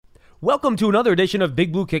Welcome to another edition of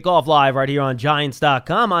Big Blue Kickoff Live right here on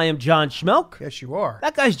Giants.com. I am John Schmelk. Yes, you are.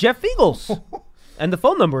 That guy's Jeff Feagles. And the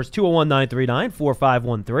phone number is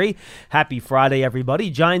 201-939-4513. Happy Friday, everybody.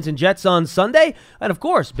 Giants and Jets on Sunday. And, of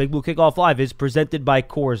course, Big Blue Kickoff Live is presented by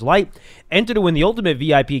Coors Light. Enter to win the ultimate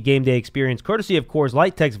VIP game day experience courtesy of Coors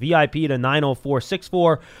Light. Text VIP to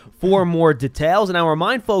 90464 for more details. And I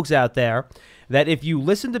remind folks out there that if you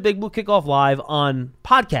listen to Big Blue Kickoff Live on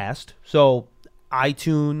podcast, so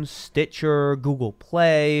iTunes, Stitcher, Google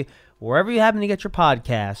Play, wherever you happen to get your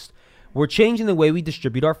podcast, we're changing the way we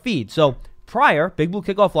distribute our feed. So prior, Big Blue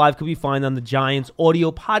Kickoff Live could be found on the Giants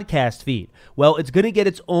audio podcast feed. Well, it's going to get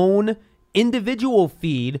its own individual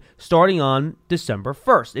feed starting on December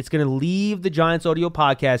 1st. It's going to leave the Giants audio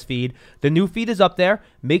podcast feed. The new feed is up there.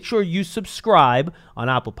 Make sure you subscribe on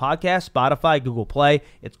Apple Podcasts, Spotify, Google Play.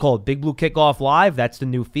 It's called Big Blue Kickoff Live. That's the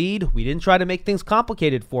new feed. We didn't try to make things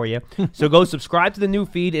complicated for you. So go subscribe to the new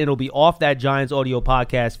feed, and it'll be off that Giants audio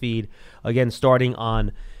podcast feed, again, starting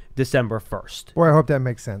on December 1st. Boy, I hope that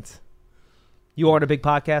makes sense. You aren't a big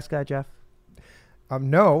podcast guy, Jeff?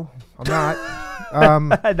 No, I'm not.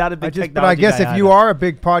 Not a big technology but I guess guy if you are a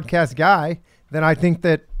big podcast guy, then I think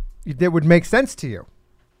that it would make sense to you,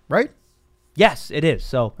 right? Yes, it is.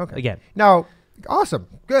 So, Okay. Again. Now, awesome,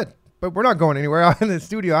 good. But we're not going anywhere in the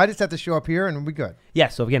studio. I just have to show up here and we'll be good.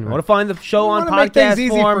 Yes, so again, we want to find the show on We want to make podcast things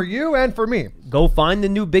easy form. for you and for me. Go find the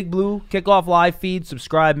new Big Blue Kickoff Live feed.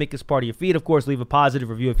 Subscribe, make us part of your feed. Of course, leave a positive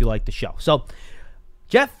review if you like the show. So,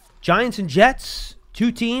 Jeff, Giants and Jets,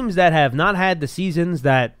 two teams that have not had the seasons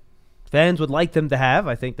that fans would like them to have.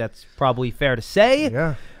 I think that's probably fair to say.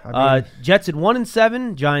 Yeah. Jets at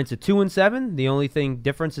 1-7, Giants at 2-7. The only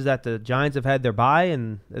difference is that the Giants have had their bye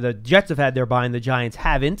and the Jets have had their bye and the Giants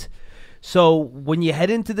haven't. So when you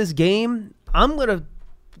head into this game, I'm going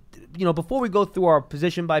to, before we go through our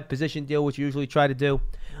position by position deal, which we usually try to do,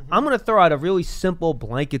 I'm going to throw out a really simple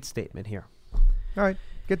blanket statement here. All right,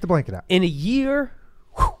 get the blanket out. In a year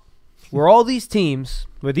where these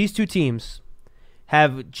two teams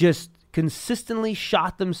have just consistently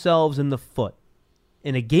shot themselves in the foot,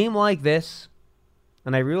 in a game like this,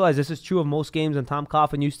 and I realize this is true of most games, and Tom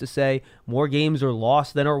Coughlin used to say, more games are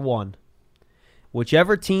lost than are won.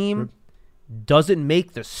 Whichever team doesn't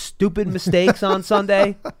make the stupid mistakes on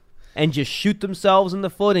Sunday and just shoot themselves in the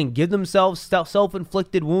foot and give themselves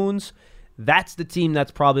self-inflicted wounds, that's the team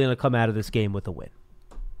that's probably going to come out of this game with a win.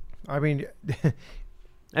 I mean,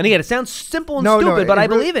 and again, it sounds simple and stupid, but I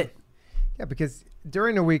believe it. Yeah, because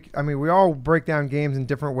during the week, I mean, we all break down games in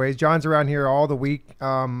different ways. John's around here all the week.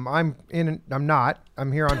 I'm not.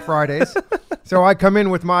 I'm here on Fridays. So I come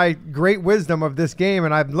in with my great wisdom of this game,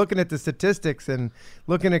 and I'm looking at the statistics and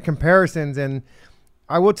looking at comparisons. And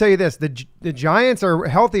I will tell you this, the Giants are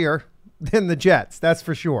healthier than the Jets. That's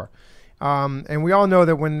for sure. And we all know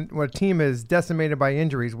that when a team is decimated by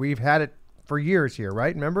injuries, we've had it for years here,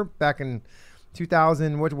 right? Remember back in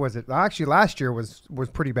 2000, what was it? Actually, last year was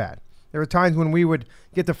pretty bad. There were times when we would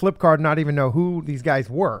get the flip card and not even know who these guys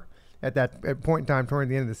were at point in time toward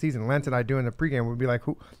the end of the season. Lance and I doing the pregame would be like,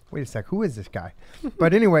 wait a sec, who is this guy?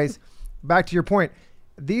 But anyways, back to your point.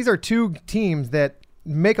 These are two teams that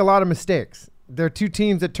make a lot of mistakes. They're two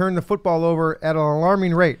teams that turn the football over at an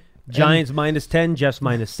alarming rate. Giants -10, Jets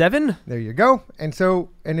 -7. There you go.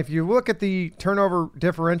 And if you look at the turnover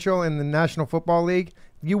differential in the National Football League,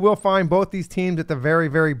 you will find both these teams at the very,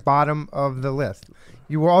 very bottom of the list.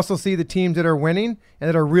 You will also see the teams that are winning and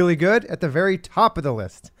that are really good at the very top of the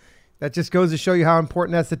list. That just goes to show you how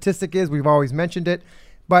important that statistic is. We've always mentioned it.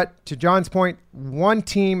 But to John's point, one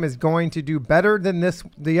team is going to do better than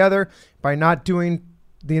the other by not doing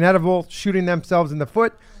the inevitable, shooting themselves in the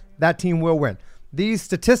foot. That team will win. These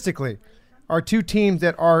statistically are two teams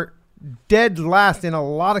that are dead last in a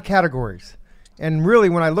lot of categories. And really,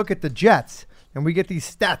 when I look at the Jets, and we get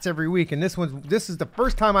these stats every week, and this is the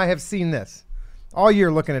first time I have seen this all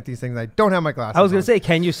year looking at these things. I don't have my glasses I was going on. to say,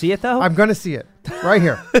 can you see it, though? I'm going to see it right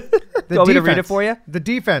here. You want me to read it for you? The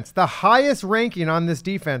defense, the highest ranking on this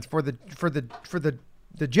defense for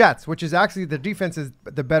the Jets, which is actually the defense is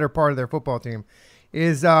the better part of their football team,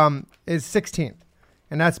 is 16th,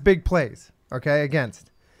 and that's big plays. Okay,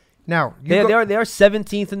 against. Now they're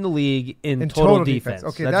 17th in the league in total defense.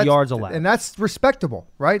 Okay, that's yards allowed, and that's respectable,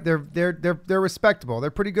 right? They're respectable.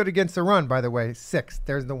 They're pretty good against the run, by the way. 6th,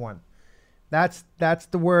 there's the one. That's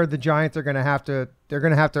where the Giants are going to have to. They're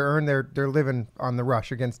going to have to earn their living on the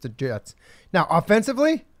rush against the Jets. Now,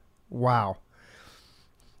 offensively, wow.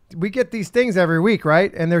 We get these things every week,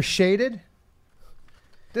 right? And they're shaded.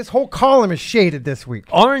 This whole column is shaded this week.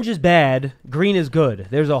 Orange is bad. Green is good.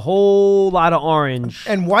 There's a whole lot of orange.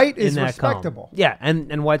 And white is in that respectable. column. Yeah,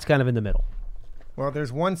 and white's kind of in the middle. Well,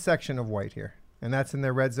 there's one section of white here, and that's in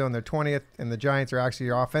their red zone. They're 20th, and the Giants are actually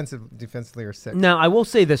defensively are 6th. Now, I will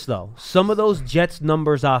say this, though. Some of those Jets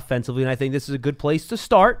numbers offensively, and I think this is a good place to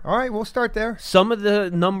start. All right, we'll start there. Some of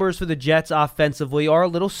the numbers for the Jets offensively are a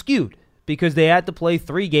little skewed because they had to play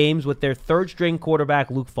 3 games with their third-string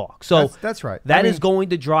quarterback, Luke Falk. So that's right. That is going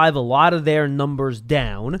to drive a lot of their numbers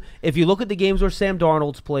down. If you look at the games where Sam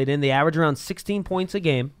Darnold's played in, they average around 16 points a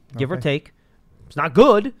game, give or take. It's not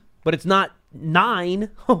good, but it's not 9,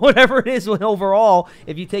 whatever it is overall,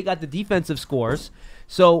 if you take out the defensive scores.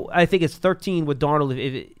 So I think it's 13 with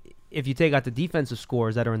Darnold if you take out the defensive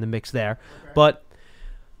scores that are in the mix there. Okay. But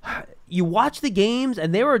you watch the games,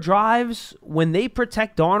 and there are drives when they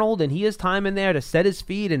protect Darnold and he has time in there to set his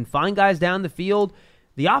feet and find guys down the field.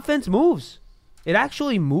 The offense moves. It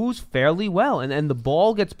actually moves fairly well, and the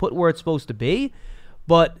ball gets put where it's supposed to be.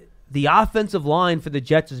 But the offensive line for the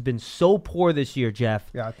Jets has been so poor this year, Jeff.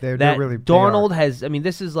 Yeah, they're really Darnold has. I mean,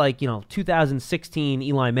 this is like 2016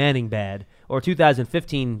 Eli Manning bad, or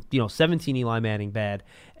 2015 17 Eli Manning bad,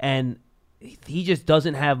 and he just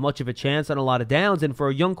doesn't have much of a chance on a lot of downs. And for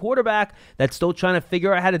a young quarterback that's still trying to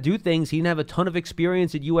figure out how to do things, he didn't have a ton of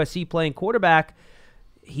experience at USC playing quarterback.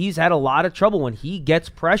 He's had a lot of trouble when he gets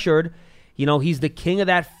pressured. He's the king of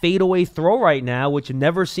that fadeaway throw right now, which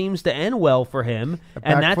never seems to end well for him.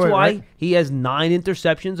 And that's why he has 9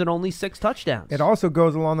 interceptions and only 6 touchdowns. It also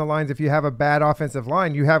goes along the lines, if you have a bad offensive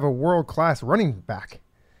line, you have a world-class running back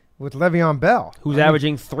with Le'Veon Bell, who's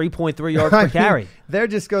averaging 3.3 yards per carry. There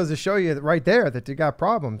just goes to show you right there that you got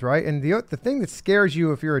problems, right? And the thing that scares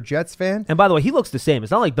you if you're a Jets fan. And by the way, he looks the same.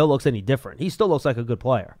 It's not like Bell looks any different. He still looks like a good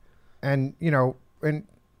player. And,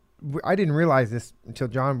 I didn't realize this until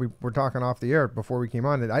John, we were talking off the air before we came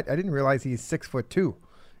on, that I didn't realize he's 6'2"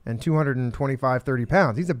 and 225, 30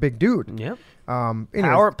 pounds. He's a big dude. Yep.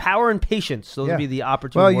 Anyways, power and patience. Those would be the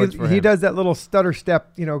opportunity words for him. He does that little stutter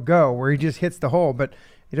step, go, where he just hits the hole. But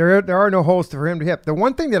there are no holes for him to hit. The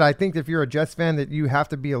one thing that I think if you're a Jets fan that you have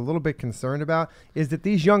to be a little bit concerned about is that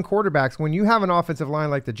these young quarterbacks, when you have an offensive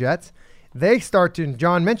line like the Jets, they start to,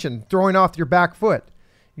 John mentioned, throwing off your back foot.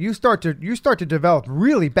 You start to develop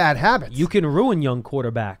really bad habits. You can ruin young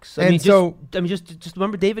quarterbacks. Just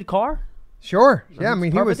remember David Carr? Sure. Yeah,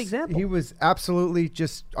 he was absolutely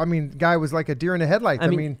guy was like a deer in the headlights.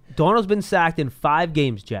 Darnold's been sacked in 5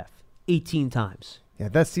 games, Jeff. 18 times. Yeah,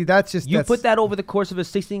 that's put that over the course of a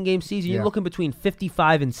 16-game season, you're looking between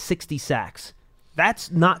 55 and 60 sacks. That's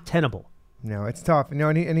not tenable. No, it's tough.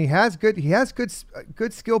 And he has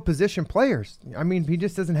good skill position players. He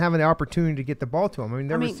just doesn't have an opportunity to get the ball to him.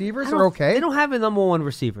 Their receivers are okay. They don't have a number 1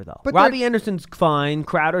 receiver though. But Robbie Anderson's fine,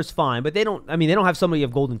 Crowder's fine, but they don't have somebody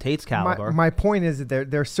of Golden Tate's caliber. My point is that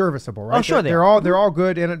they're serviceable, right? Oh, sure, they're all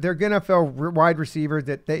good, and they're NFL wide receivers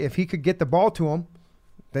that if he could get the ball to them,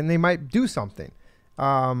 then they might do something.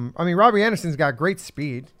 Robbie Anderson's got great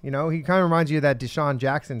speed. He kind of reminds you of that Deshaun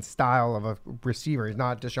Jackson style of a receiver. He's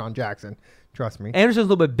not Deshaun Jackson, trust me. Anderson's a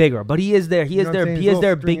little bit bigger, but he is their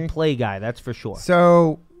big play guy, that's for sure.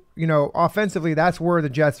 So, offensively, that's where the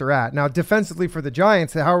Jets are at. Now, defensively for the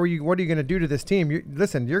Giants, what are you going to do to this team? You're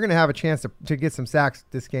going to have a chance to get some sacks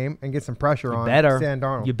this game and get some pressure on Sam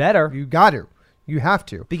Darnold. You better. You got to. You have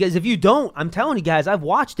to. Because if you don't, I'm telling you guys, I've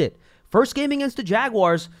watched it. First game against the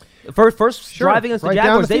Jaguars, first drive against the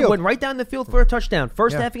Jaguars, they went right down the field for a touchdown.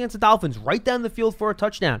 First half against the Dolphins, right down the field for a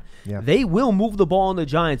touchdown. Yeah. They will move the ball on the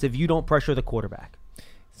Giants if you don't pressure the quarterback.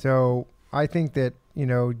 So I think that,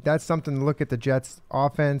 that's something to look at the Jets'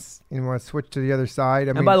 offense and want to switch to the other side.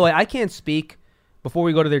 And by the way, I can't speak, before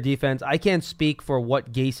we go to their defense, I can't speak for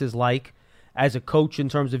what Gase is like as a coach in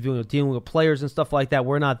terms of dealing with players and stuff like that.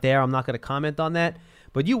 We're not there. I'm not going to comment on that.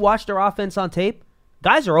 But you watch their offense on tape,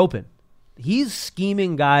 guys are open. He's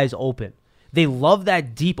scheming guys open. They love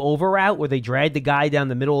that deep over route where they drag the guy down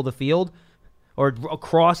the middle of the field or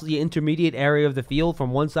across the intermediate area of the field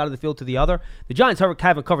from one side of the field to the other. The Giants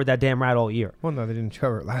haven't covered that damn route all year. Well, no, they didn't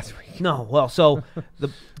cover it last week. No, well, so the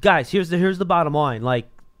guys, here's the bottom line. Like,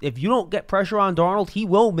 if you don't get pressure on Darnold, he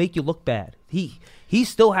will make you look bad. He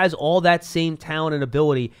still has all that same talent and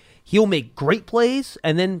ability. He'll make great plays,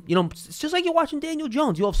 and then, it's just like you're watching Daniel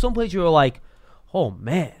Jones. You'll have some plays you're like, oh,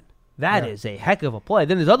 man. That is a heck of a play.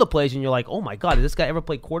 Then there's other plays, and you're like, oh, my God, did this guy ever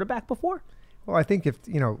play quarterback before? Well, I think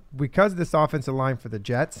because of this offensive line for the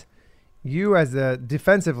Jets, you as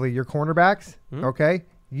defensively, your cornerbacks, okay,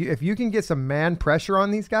 if you can get some man pressure on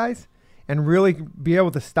these guys and really be able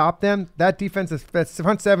to stop them, that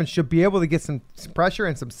front seven should be able to get some pressure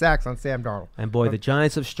and some sacks on Sam Darnold. And, boy, the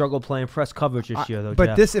Giants have struggled playing press coverage this year, though,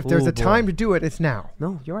 But Jeff. if there's a time to do it, it's now.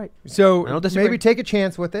 No, you're right. So maybe take a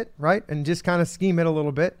chance with it, right, and just kind of scheme it a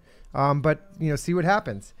little bit. But see what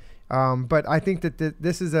happens. But I think that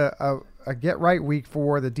this is a get right week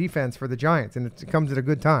for the defense for the Giants, and it comes at a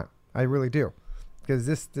good time. I really do. Because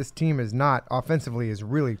this team is not offensively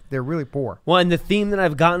they're really poor. Well, and the theme that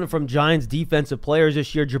I've gotten from Giants defensive players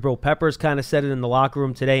this year, Jabril Peppers kind of said it in the locker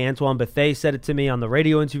room today. Antoine Bethea said it to me on the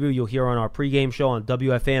radio interview you'll hear on our pregame show on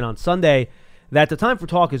WFAN on Sunday, that the time for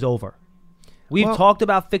talk is over. We've talked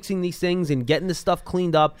about fixing these things and getting this stuff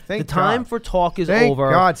cleaned up. The time for talk is over.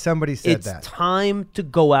 Thank God somebody said that. It's time to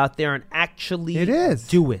go out there and actually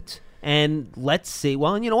do it. And let's see.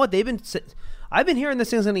 Well, and you know what? I've been hearing this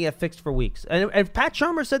thing's going to get fixed for weeks. And Pat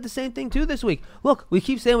Shermer said the same thing, too, this week. Look, we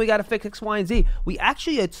keep saying we got to fix X, Y, and Z. We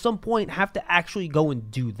actually, at some point, have to actually go and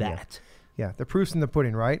do that. Yeah, the proof's in the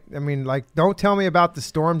pudding, right? I mean, like, don't tell me about the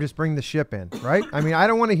storm, just bring the ship in, right? I mean, I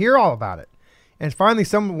don't want to hear all about it. And finally,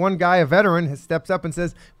 one guy, a veteran, steps up and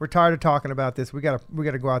says, "We're tired of talking about this. We got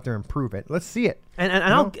to go out there and prove it. Let's see it." And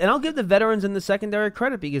I'll give the veterans in the secondary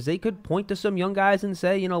credit because they could point to some young guys and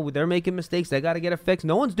say, they're making mistakes. They got to get it fixed.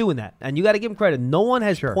 No one's doing that, and you got to give them credit. No one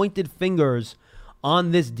has pointed fingers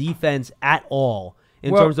on this defense at all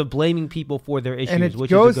in terms of blaming people for their issues. And it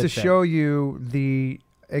goes to show you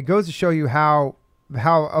how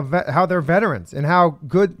they're veterans and how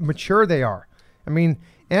mature they are. I mean,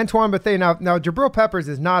 Antoine Bethea. Now Jabril Peppers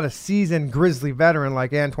is not a seasoned Grizzly veteran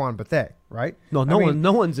like Antoine Bethea, right? No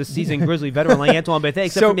one's a seasoned Grizzly veteran like Antoine Bethea,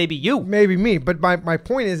 except for maybe you. Maybe me. But my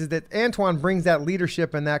point is that Antoine brings that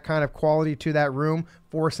leadership and that kind of quality to that room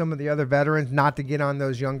for some of the other veterans not to get on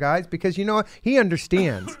those young guys because he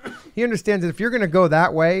understands. He understands that if you're going to go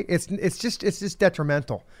that way, it's just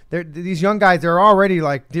detrimental. These young guys are already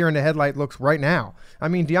like deer in the headlight looks right now. I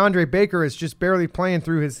mean, DeAndre Baker is just barely playing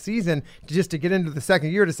through his season just to get into the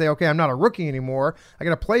second year to say, okay, I'm not a rookie anymore. I got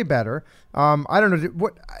to play better. I don't know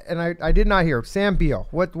what, and I did not hear Sam Beal.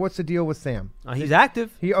 What's the deal with Sam? He's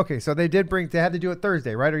active. So they had to do it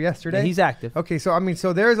Thursday, right, or yesterday? Yeah, he's active. Okay, so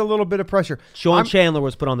there's a little bit of pressure. Sean Chandler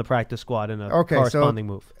was put on the practice squad in a corresponding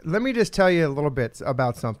move. Let me just tell you a little bit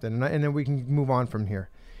about something, and then we can move on from here.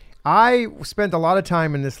 I spent a lot of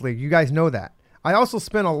time in this league. You guys know that. I also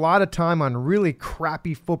spent a lot of time on really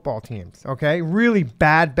crappy football teams, okay? Really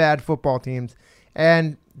bad football teams.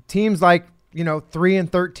 And teams like,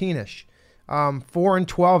 3-13-ish,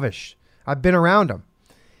 4-12-ish. I've been around them.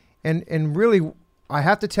 And really, I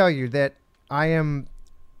have to tell you that I'm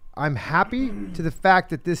happy to the fact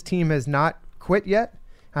that this team has not quit yet.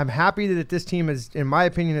 I'm happy that this team is, in my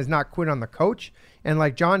opinion, has not quit on the coach. And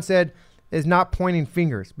like John said, is not pointing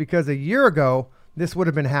fingers. Because a year ago, this would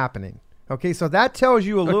have been happening. Okay, so that tells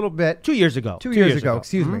you a little bit. 2 years ago. 2 years ago,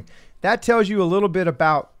 excuse me. That tells you a little bit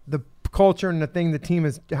about the culture and the team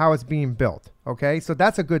is how it's being built. Okay, so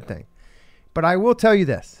that's a good thing. But I will tell you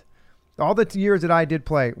this: all the years that I did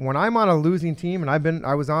play, when I'm on a losing team, and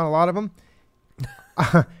I was on a lot of them.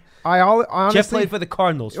 Honestly, Jeff played for the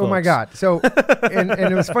Cardinals. Oh my God! So, and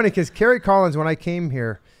it was funny because Kerry Collins, when I came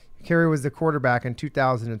here, Kerry was the quarterback in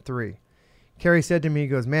 2003. Kerry said to me, he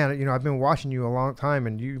goes, "Man, I've been watching you a long time,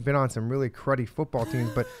 and you've been on some really cruddy football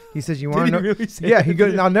teams." But he says, "You want to know?" Really say yeah, he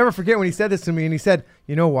goes. I'll never forget when he said this to me, and he said,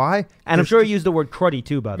 "You know why?" And I'm sure he used the word cruddy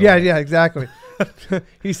too, by the way. Yeah, exactly.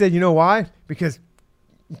 He said, "You know why? Because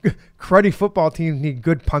cruddy football teams need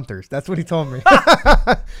good punters." That's what he told me.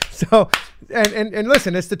 So, and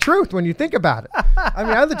listen, it's the truth when you think about it. I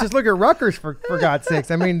mean, I just look at Rutgers for God's sakes.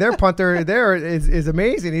 I mean, their punter there is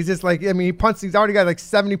amazing. He's just like, he punts. He's already got like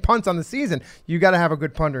 70 punts on the season. You got to have a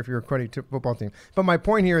good punter if you're a cruddy football team. But my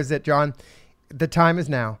point here is that, John, the time is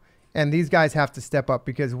now, and these guys have to step up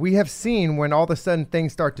because we have seen when all of a sudden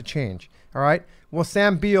things start to change. All right. Well,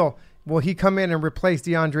 Sam Beal. Will he come in and replace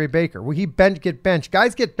DeAndre Baker? Will he get benched?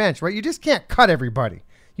 Guys get benched, right? You just can't cut everybody.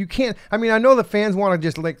 You can't. I mean, I know the fans want to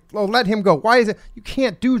just let him go. Why is it? You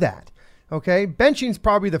can't do that. Okay? Benching's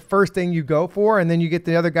probably the first thing you go for, and then you get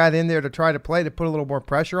the other guy in there to try to play to put a little more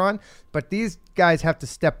pressure on. But these guys have to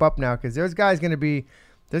step up now because there's going to be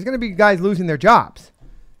guys losing their jobs.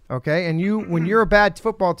 Okay, and when you're a bad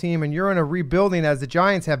football team and you're in a rebuilding as the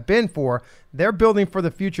Giants have been for, they're building for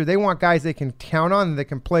the future. They want guys they can count on and that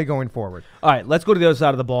can play going forward. All right, let's go to the other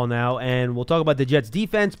side of the ball now, and we'll talk about the Jets'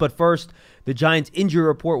 defense. But first, the Giants' injury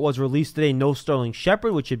report was released today. No Sterling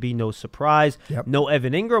Shepard, which should be no surprise. Yep. No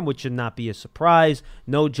Evan Ingram, which should not be a surprise.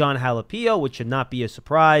 No John Halapio, which should not be a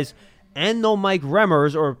surprise. And no Mike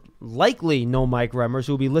Remmers, or likely no Mike Remmers,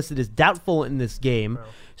 who will be listed as doubtful in this game. Wow.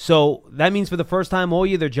 So that means for the first time all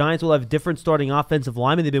year, the Giants will have different starting offensive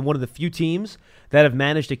linemen. They've been one of the few teams that have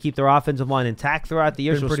managed to keep their offensive line intact throughout the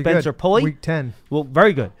year. So Spencer Pulley, Week 10. Well,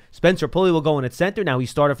 very good. Spencer Pulley will go in at center. Now, he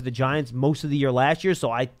started for the Giants most of the year last year, so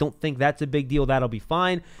I don't think that's a big deal. That'll be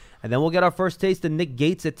fine. And then we'll get our first taste of Nick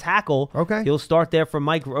Gates at tackle. Okay. He'll start there for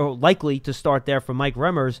Mike, or likely to start there for Mike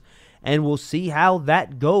Remmers. And we'll see how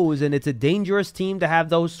that goes. And it's a dangerous team to have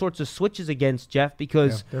those sorts of switches against, Jeff,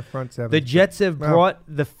 because their front seven. the Jets have brought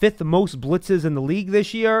the 5th most blitzes in the league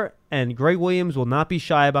this year, and Greg Williams will not be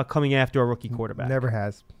shy about coming after a rookie quarterback. Never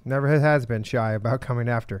has been shy about coming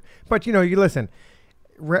after. But, you listen.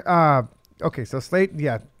 Okay, so Slate,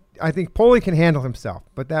 I think Poley can handle himself,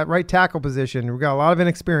 but that right tackle position, we've got a lot of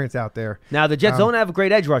inexperience out there. Now, the Jets don't have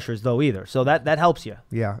great edge rushers, though, either, so that helps you.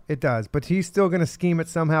 Yeah, it does. But he's still going to scheme it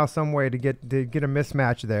somehow, some way to get a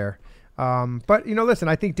mismatch there. But, listen,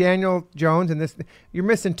 I think Daniel Jones and you're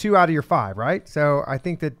missing 2 out of your 5, right? So I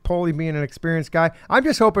think that Poley being an experienced guy, I'm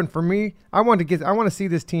just hoping for me, I want to see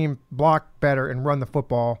this team block better and run the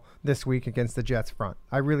football this week against the Jets front.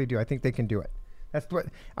 I really do. I think they can do it. That's what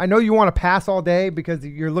I know. You want to pass all day because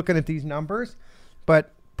you're looking at these numbers,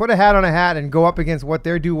 but put a hat on a hat and go up against what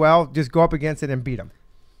they do well. Just go up against it and beat them.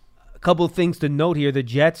 A couple of things to note here. The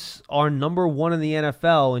Jets are number 1 in the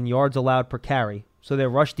NFL in yards allowed per carry. So their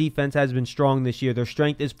rush defense has been strong this year. Their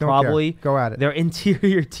strength is probably go at it. Their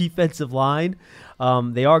interior defensive line.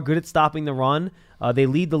 They are good at stopping the run. They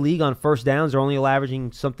lead the league on first downs. They're only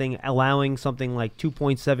allowing something like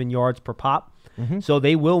 2.7 yards per pop. Mm-hmm. So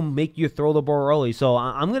they will make you throw the ball early. So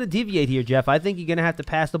I'm going to deviate here, Jeff. I think you're going to have to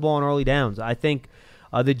pass the ball on early downs. I think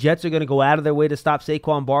the Jets are going to go out of their way to stop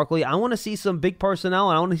Saquon Barkley. I want to see some big personnel,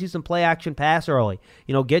 and I want to see some play-action pass early.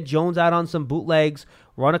 Get Jones out on some bootlegs,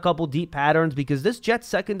 run a couple deep patterns, because this Jets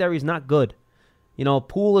secondary is not good.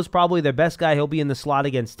 Poole is probably their best guy. He'll be in the slot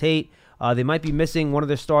against Tate. They might be missing one of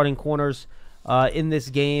their starting corners in this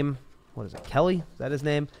game. What is it, Kelly? Is that his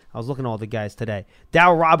name? I was looking at all the guys today.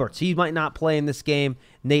 Darryl Roberts, he might not play in this game.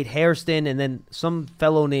 Nate Hairston, and then some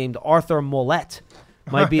fellow named Arthur Mollett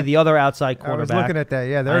might be the other outside cornerback. I was looking at that.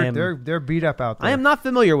 Yeah, they're beat up out there. I am not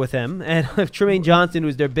familiar with him. And Tremaine Johnson,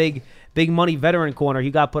 who's their big money veteran corner,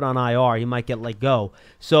 he got put on IR. He might get let go.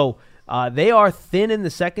 So they are thin in the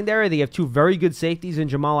secondary. They have 2 very good safeties in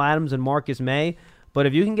Jamal Adams and Marcus May. But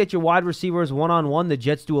if you can get your wide receivers one-on-one, the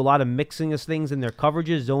Jets do a lot of mixing of things in their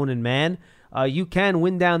coverages, zone and man. You can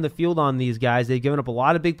win down the field on these guys. They've given up a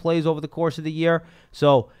lot of big plays over the course of the year.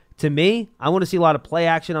 So, to me, I want to see a lot of play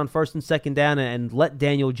action on first and second down and let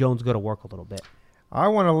Daniel Jones go to work a little bit. I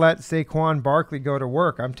want to let Saquon Barkley go to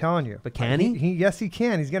work, I'm telling you. But can he? Yes, he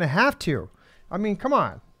can. He's going to have to. I mean, come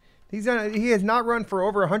on. He has not run for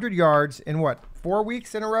over 100 yards in, 4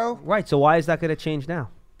 weeks in a row? Right, so why is that going to change now?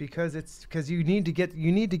 Because you need to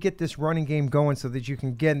get this running game going so that you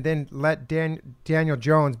can then let Daniel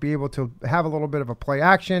Jones be able to have a little bit of a play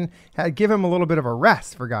action, give him a little bit of a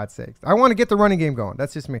rest, for God's sakes. I want to get the running game going.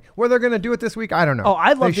 That's just me. Whether they're going to do it this week, I don't know. Oh,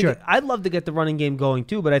 I'd love to get the running game going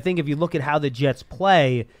too, but I think if you look at how the Jets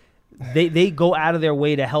play, they go out of their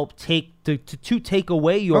way to help take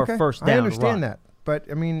away your first down. I understand run. that. But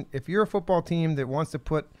I mean, if you're a football team that wants to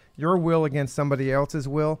put your will against somebody else's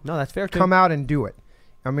will, no, that's fair. Come out and do it.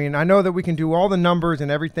 I mean, I know that we can do all the numbers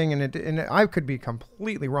and everything, and I could be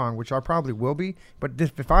completely wrong, which I probably will be. But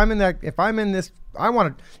if I'm an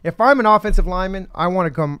offensive lineman, I want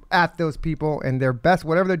to come at those people and their best,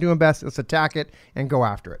 whatever they're doing best, let's attack it and go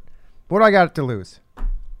after it. What do I got to lose?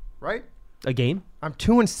 Right? A game? I'm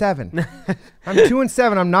 2-7. I'm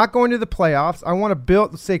 2-7. I'm not going to the playoffs. I want to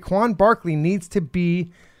build. Saquon Barkley needs to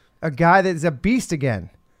be a guy that is a beast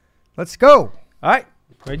again. Let's go. All right.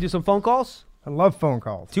 Ready to do some phone calls? I love phone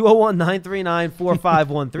calls.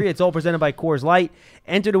 201-939-4513. It's all presented by Coors Light.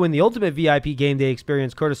 Enter to win the ultimate VIP game day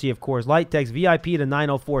experience courtesy of Coors Light. Text VIP to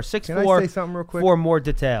 90464 Can I say something real quick? For more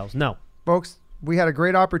details. No. Folks, we had a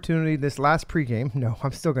great opportunity this last pregame. No,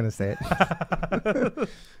 I'm still going to say it.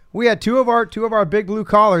 We had two of our big blue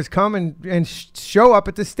collars come and show up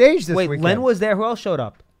at the stage this weekend. Wait, Len was there. Who else showed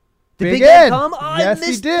up? Did Big Ed come? Oh, yes,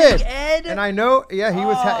 he did. Big Ed. And I know, he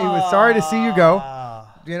was sorry to see you go.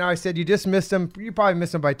 I said you just missed him. You probably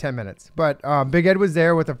missed him by 10 minutes. But Big Ed was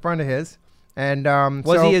there with a friend of his. And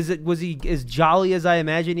was he as jolly as I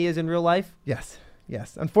imagine he is in real life? Yes.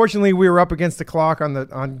 Unfortunately, we were up against the clock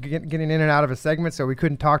on getting in and out of a segment, so we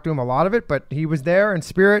couldn't talk to him a lot of it. But he was there in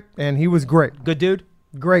spirit, and he was great. Good dude.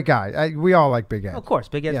 Great guy. We all like Big Ed. Of course,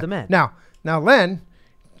 Big Ed's the man. Now Len,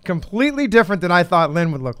 completely different than I thought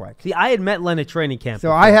Len would look like. See, I had met Len at training camp.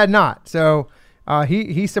 So I had not. So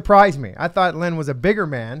he surprised me. I thought Len was a bigger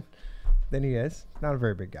man than he is. Not a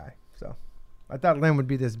very big guy. So I thought Len would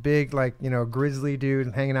be this big, grizzly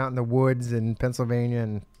dude hanging out in the woods in Pennsylvania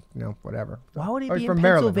and, whatever. Why would he be from in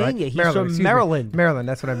Maryland, Pennsylvania? right? He's from Maryland. Maryland,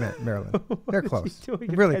 that's what I meant. Maryland. They're close.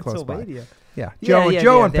 Really close by. Yeah.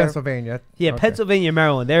 Joe in Pennsylvania. Yeah, okay. Pennsylvania,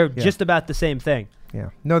 Maryland. They're just about the same thing. Yeah.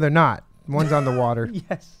 No, they're not. One's on the water.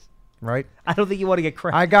 Yes. right? I don't think you want to get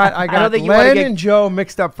crab. I got don't think you wanna Len get- and Joe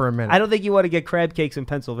mixed up for a minute. I don't think you want to get crab cakes in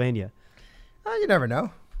Pennsylvania. You never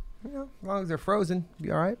know. As long as they're frozen,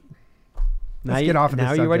 be all right. Now Let's get off of this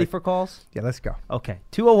Now you ready subject. for calls? Yeah, let's go. Okay.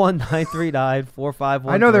 201-939-4513.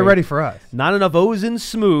 I know they're ready for us. Not enough O's and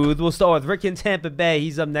smooth. We'll start with Rick in Tampa Bay.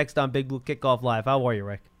 He's up next on Big Blue Kickoff Live. How are you,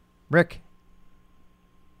 Rick? Rick.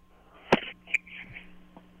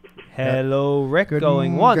 Hello, Rick.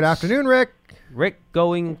 Going once. Good afternoon, Rick. Rick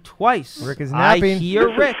going twice. Rick is I napping. hear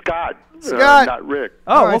This Rick. is Scott. Scott. Not Rick.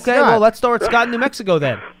 Oh, All right, okay. Scott. Well, let's start with Scott in New Mexico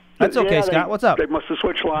then. That's okay, Yeah, Scott. What's up? They must have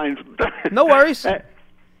switched lines. No worries.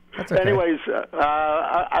 That's okay. Anyways,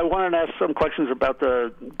 I wanted to ask some questions about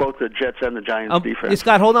both the Jets and the Giants defense.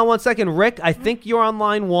 Scott, hold on one second. Rick, I think you're on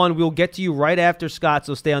line one. We'll get to you right after Scott,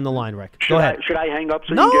 so stay on the line, Rick. Go ahead. Should I hang up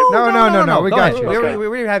so No, you can get... No, we Go got ahead. you. Okay. We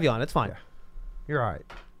already have you on. It's fine. You're all right.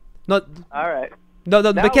 No, All right. no,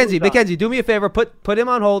 Now Mackenzie, who's on? Mackenzie, do me a favor. Put him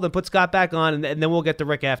on hold and put Scott back on, and then we'll get to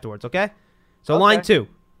Rick afterwards, okay? So Okay. line two.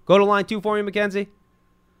 Go to line 2 for me, Mackenzie.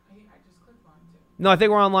 No, I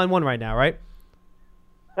think we're on line 1 right now, right?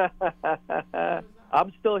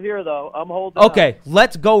 I'm still here, though. I'm holding Okay,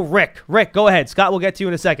 let's go, Rick. Rick, go ahead. Scott will get to you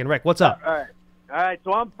in a second. Rick, what's up? All right. All right,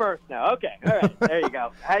 so I'm first now. Okay, all right, there you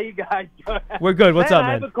go. How you guys doing? We're good. What's up,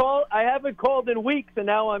 I man? haven't called in weeks, and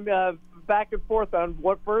now I'm back and forth on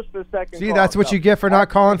what first or second. See, call, that's what so. you get for not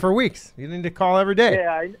calling for weeks. You need to call every day.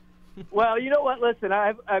 Yeah. Well, you know what? Listen,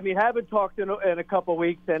 haven't talked in a couple of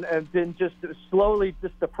weeks, and been just slowly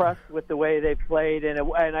just depressed with the way they played, and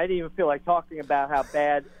I didn't even feel like talking about how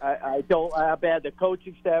bad how bad the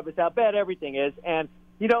coaching staff is, how bad everything is, and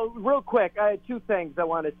real quick, I had two things I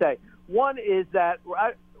want to say. One is that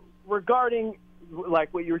regarding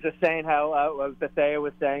like what you were just saying, how Bethea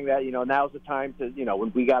was saying that now's the time to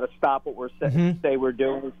when we got to stop what we're say we're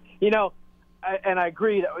doing. And I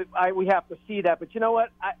agree that we have to see that, but you know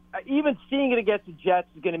what? Even seeing it against the Jets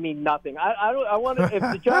is going to mean nothing. I want to. If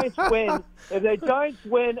the Giants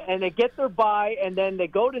win, and they get their bye, and then they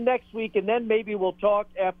go to next week, and then maybe we'll talk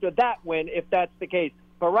after that win, if that's the case.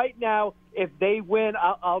 But right now, if they win,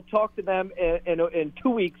 I'll talk to them in 2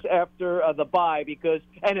 weeks after the bye,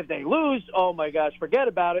 and if they lose, oh my gosh, forget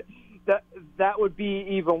about it. That would be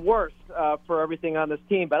even worse for everything on this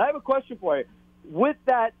team. But I have a question for you. With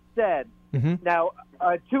that said. Now,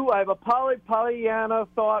 I have a Pollyanna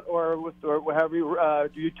thought, or however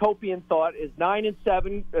utopian thought is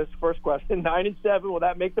 9-7. As first question, 9-7. Will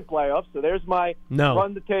that make the playoffs? So there's my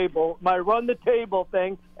run the table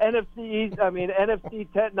thing. NFC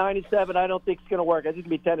 9-7. I don't think it's going to work. I think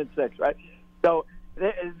it's going to be 10-6, right? So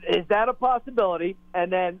is that a possibility? And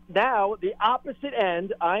then now the opposite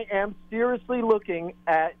end. I am seriously looking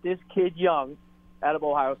at this kid Young out of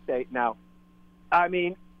Ohio State. Now, I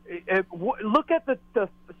mean. Look at the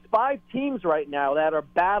 5 teams right now that are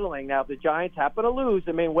battling. Now, if the Giants happen to lose,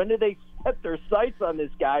 I mean, when do they set their sights on this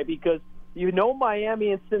guy? Because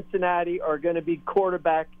Miami and Cincinnati are going to be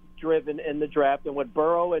quarterback-driven in the draft. And with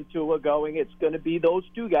Burrow and Tua going, it's going to be those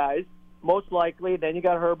 2 guys, most likely. Then you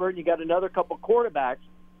got Herbert, and you got another couple quarterbacks.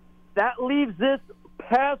 That leaves this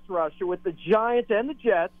pass rusher with the Giants and the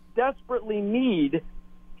Jets desperately need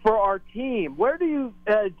for our team. Where do you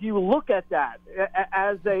look at that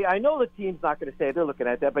as I know the team's not going to say they're looking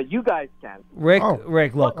at that, but you guys can. Rick,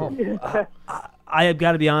 look, I have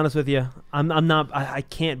got to be honest with you. I'm not. I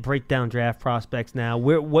can't break down draft prospects now.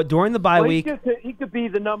 During the bye week? He could be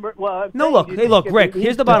the number. Well, no, look. Hey, look, Rick.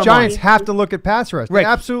 Here's the bottom line. The Giants line. have to look at pass rush. Rick, they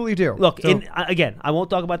absolutely do. Look, again, I won't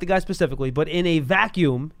talk about the guy specifically, but in a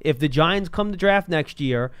vacuum, if the Giants come to draft next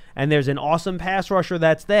year and there's an awesome pass rusher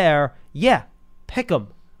that's there, yeah, pick him.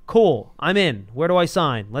 Cool. I'm in. Where do I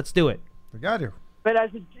sign? Let's do it. We got to. But I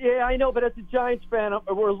know. But as a Giants fan,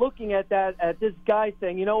 we're looking at this guy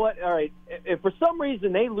saying, you know what? All right, if for some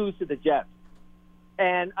reason they lose to the Jets,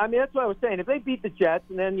 and I mean that's what I was saying. If they beat the Jets,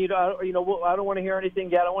 and then I don't want to hear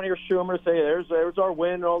anything yet. I don't want to hear Schumer say there's our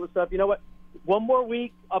win and all this stuff. You know what? One more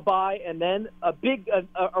week, a bye, and then a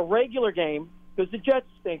regular game because the Jets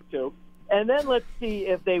stink too. And then let's see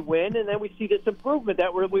if they win, and then we see this improvement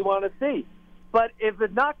that we want to see. But if we're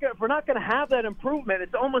not going to have that improvement,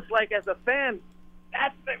 it's almost like as a fan,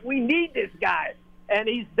 we need this guy, and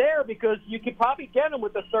he's there because you can probably get him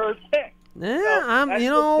with the 3rd pick.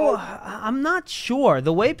 I'm not sure.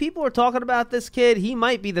 The way people are talking about this kid, he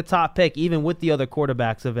might be the top pick even with the other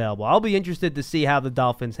quarterbacks available. I'll be interested to see how the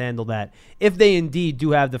Dolphins handle that if they indeed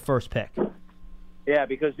do have the 1st pick. Yeah,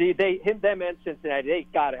 because them and Cincinnati, they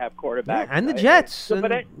got to have quarterbacks. And the Jets. So,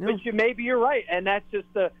 maybe you're right, and that's just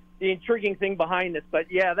the intriguing thing behind this.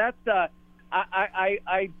 But yeah, that's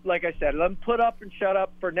I like I said, let them put up and shut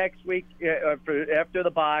up for next week, after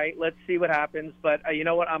the bye. Let's see what happens. But you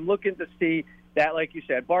know what? I'm looking to see that, like you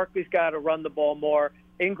said, Barkley's got to run the ball more.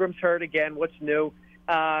 Ingram's hurt again. What's new?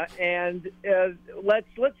 And let's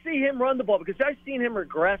see him run the ball, because I've seen him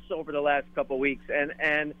regress over the last couple of weeks,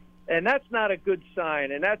 and that's not a good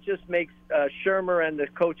sign. And that just makes Shermer and the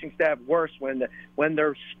coaching staff worse when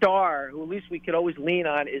their star, who at least we could always lean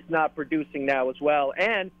on, is not producing now as well.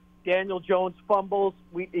 And Daniel Jones fumbles.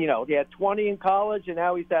 He had 20 in college, and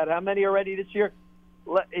now he's had how many already this year?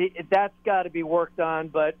 That's got to be worked on.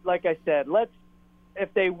 But like I said,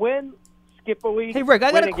 if they win, skip a week. Hey, Rick,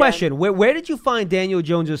 I got a question. Where did you find Daniel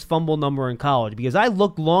Jones' fumble number in college? Because I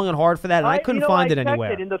looked long and hard for that, and I couldn't find it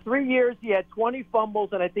anywhere. In the 3 years, he had 20 fumbles,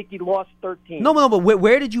 and I think he lost 13. No, but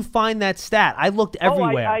where did you find that stat? I looked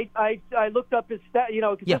everywhere. I looked up his stat,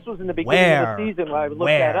 because this was in the beginning of the season when I looked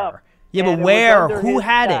that up. Yeah, but where? Who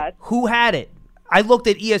had it? Who had it? I looked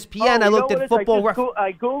at ESPN. I looked at Football Reference.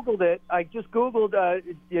 I Googled it. I just Googled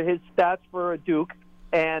his stats for Duke,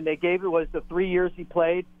 and they gave it was the 3 years he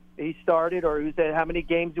played. He started, or he said how many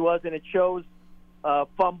games he was, and it shows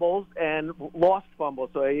fumbles and lost fumbles.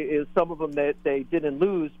 So some of them that they didn't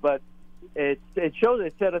lose, but it shows.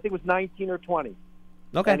 It said I think it was 19 or 20.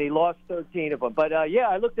 Okay. And he lost 13 of them. But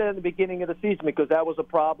I looked at it in the beginning of the season because that was a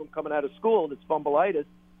problem coming out of school. This fumbleitis,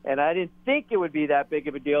 and I didn't think it would be that big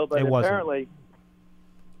of a deal, but apparently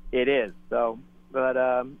it is. So, but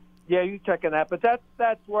you check on that. But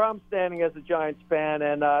that's where I'm standing as a Giants fan,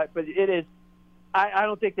 and but it is. I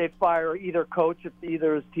don't think they'd fire either coach if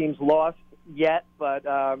either of his teams lost yet. But,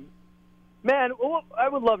 man, I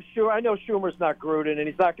would love Schumer. I know Schumer's not Gruden, and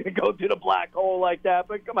he's not going to go through the black hole like that.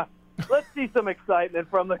 But, come on, let's see some excitement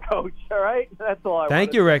from the coach, all right? That's all I want.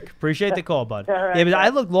 Thank you, Rick. Appreciate the call, bud. Right, yeah, but I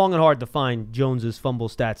looked long and hard to find Jones's fumble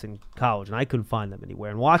stats in college, and I couldn't find them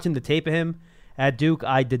anywhere. And watching the tape of him at Duke,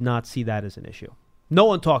 I did not see that as an issue. No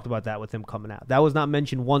one talked about that with him coming out. That was not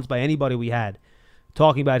mentioned once by anybody we had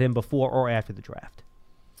talking about him before or after the draft.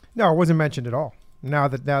 No, it wasn't mentioned at all. Now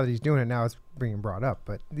that he's doing it, now it's being brought up.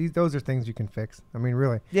 But those are things you can fix. I mean,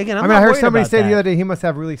 really. Yeah, again, I heard somebody say the other day he must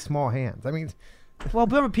have really small hands. I mean, well,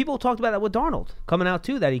 remember people talked about that with Darnold coming out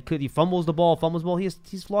too. That he fumbles the ball.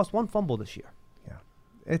 He's lost one fumble this year. Yeah,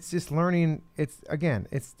 it's just learning. It's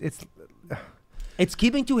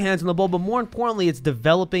keeping two hands on the ball, but more importantly, it's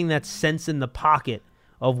developing that sense in the pocket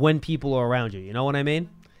of when people are around you. You know what I mean?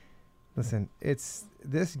 Listen, it's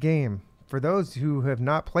this game, for those who have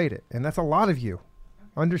not played it, and that's a lot of you,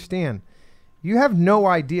 understand, you have no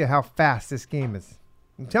idea how fast this game is.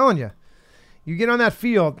 I'm telling you. You get on that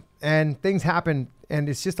field, and things happen, and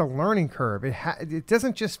it's just a learning curve. It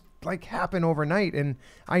doesn't just, happen overnight, and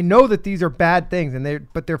I know that these are bad things,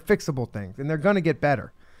 but they're fixable things, and they're going to get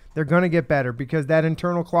better. They're going to get better because that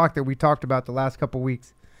internal clock that we talked about the last couple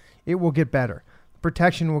weeks, it will get better.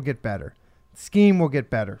 Protection will get better. Scheme will get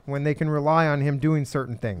better when they can rely on him doing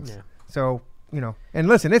certain things. Yeah. So, and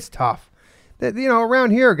listen, it's tough.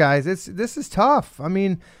 Around here, guys, this is tough. I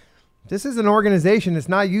mean, this is an organization that's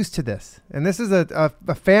not used to this. And this is a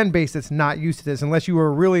fan base that's not used to this unless you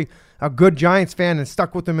were really a good Giants fan and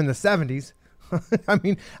stuck with them in the 70s. I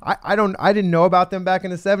mean, I didn't know about them back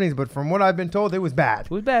in the 70s, but from what I've been told, it was bad.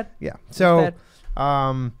 It was bad. Yeah. So,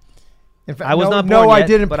 in fact, I was not born yet, I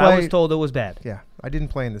didn't but play. I was told it was bad. Yeah, I didn't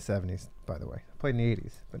play in the 70s, by the way. I played in the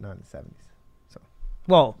 80s, but not in the 70s. So,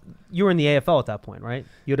 well, you were in the AFL at that point, right?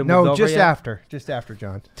 No, just after,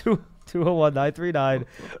 John.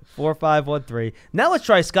 201-939-4513. Now let's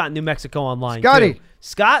try Scott in New Mexico online. Scotty. Too.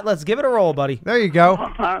 Scott, let's give it a roll, buddy. There you go.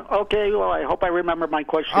 Okay, well, I hope I remember my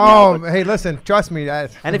question. Oh, hey, listen, trust me.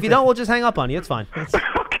 And if you don't, we'll just hang up on you. It's fine.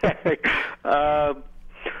 Okay.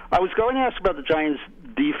 I was going to ask about the Giants'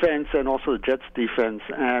 defense and also the Jets' defense,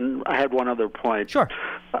 and I had one other point. Sure.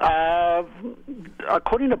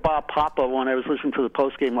 According to Bob Papa, when I was listening to the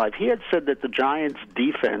postgame live, he had said that the Giants'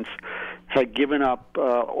 defense had given up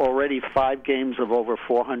already 5 games of over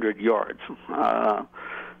 400 yards,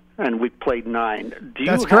 and we played 9. Do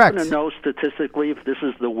you happen to know statistically if this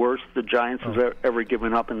is the worst the Giants have ever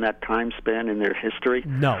given up in that time span in their history?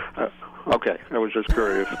 No. Okay, I was just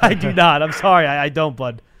curious. I do not. I'm sorry. I don't,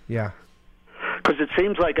 bud. Yeah. Because it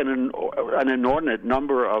seems like an inordinate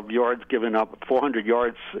number of yards given up. 400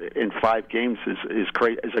 yards in 5 games is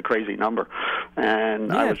a crazy number,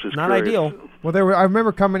 and I was just not curious. ideal. Well, I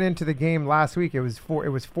remember coming into the game last week. It was 4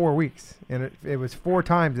 weeks, and it was 4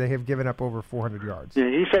 times they have given up over 400 yards. Yeah,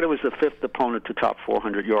 he said it was the 5th opponent to top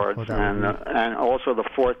 400 yards, and also the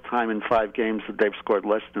 4th time in 5 games that they've scored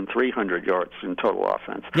less than 300 yards in total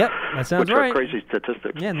offense. Yep, that sounds right. Which are crazy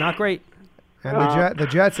statistics. Yeah, not great. And the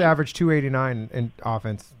Jets averaged 289 in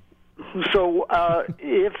offense. So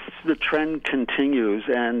if the trend continues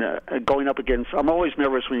and going up against, I'm always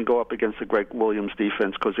nervous when you go up against the Greg Williams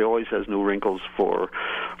defense because he always has new wrinkles for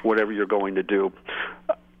whatever you're going to do.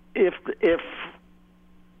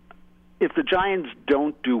 If the Giants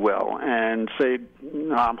don't do well, and say,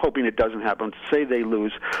 no, I'm hoping it doesn't happen, say they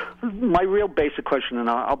lose, my real basic question, and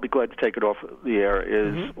I'll be glad to take it off the air,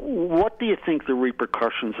 is what do you think the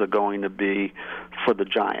repercussions are going to be for the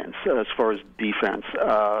Giants as far as defense?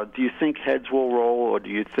 Do you think heads will roll, or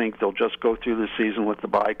do you think they'll just go through the season with the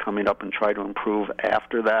bye coming up and try to improve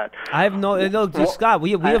after that? I have Scott,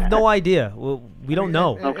 we have no idea. We don't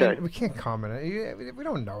know. Okay. We can't comment. We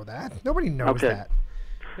don't know that. Nobody knows that.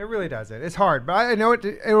 It really doesn't. It's hard, but I know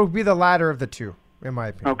it will be the latter of the two, in my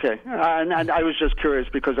opinion. Okay. And I was just curious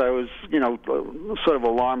because I was, sort of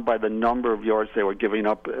alarmed by the number of yards they were giving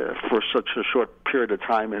up for such a short period of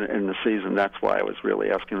time in the season. That's why I was really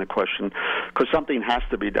asking the question, because something has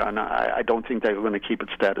to be done. I don't think they're going to keep it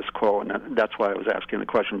status quo, and that's why I was asking the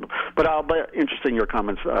question. But I'll be interested in your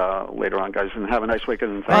comments later on, guys, and have a nice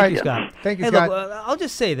weekend. And thank you, Scott. Thank you, Scott. Look, I'll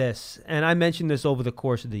just say this, and I mentioned this over the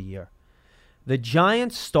course of the year. The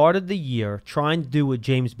Giants started the year trying to do what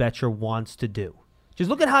James Bettcher wants to do. Just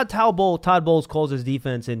look at how Todd Bowles calls his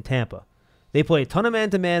defense in Tampa. They play a ton of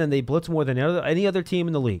man-to-man, and they blitz more than any other team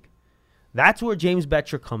in the league. That's where James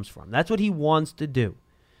Bettcher comes from. That's what he wants to do.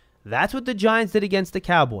 That's what the Giants did against the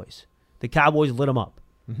Cowboys. The Cowboys lit them up.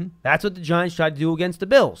 That's what the Giants tried to do against the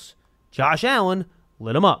Bills. Josh Allen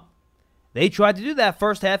lit them up. They tried to do that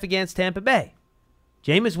first half against Tampa Bay.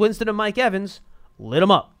 Jameis Winston and Mike Evans lit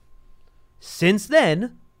them up. Since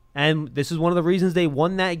then, and this is one of the reasons they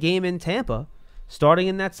won that game in Tampa, starting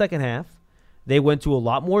in that second half, they went to a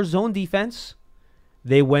lot more zone defense.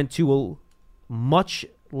 They went to a much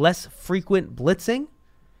less frequent blitzing,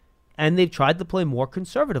 and they've tried to play more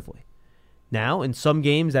conservatively. Now, in some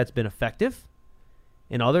games, that's been effective.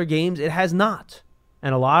 In other games, it has not.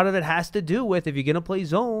 And a lot of it has to do with if you're going to play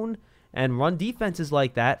zone and run defenses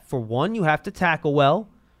like that, for one, you have to tackle well,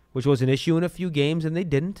 which was an issue in a few games, and they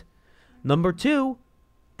didn't. Number two,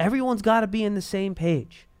 everyone's got to be in the same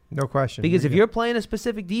page. No question. Because if you're playing a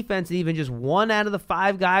specific defense and even just one out of the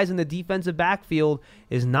five guys in the defensive backfield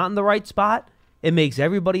is not in the right spot, it makes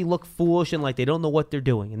everybody look foolish and like they don't know what they're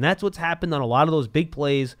doing. And that's what's happened on a lot of those big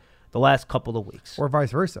plays the last couple of weeks. Or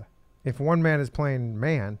vice versa. If one man is playing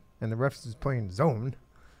man and the rest is playing zone,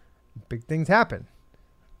 big things happen.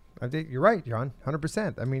 I think you're right, John,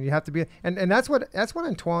 100%. I mean, you have to be, and that's what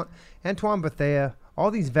Antoine Bethea,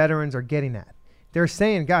 all these veterans are getting at. They're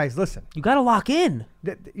saying, guys, listen, you got to lock in.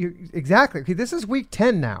 Exactly. Okay, this is week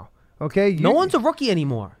 10 now. Okay, no one's a rookie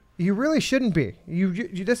anymore. You really shouldn't be.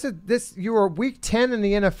 You are week 10 in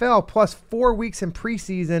the NFL plus 4 weeks in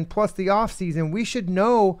preseason plus the offseason. We should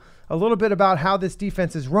know a little bit about how this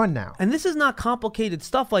defense is run now. And this is not complicated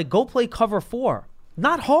stuff like go play cover 4.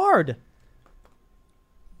 Not hard.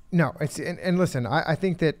 No, and listen, I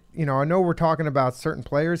think that, I know we're talking about certain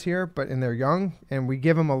players here, and they're young, and we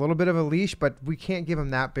give them a little bit of a leash, but we can't give them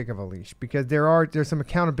that big of a leash because there's some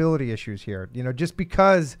accountability issues here. Just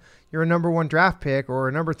because you're a number 1 draft pick or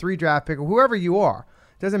a number 3 draft pick or whoever you are,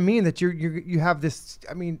 doesn't mean that you have this.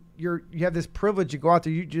 I mean, you have this privilege. You go out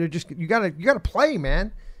there, you gotta play,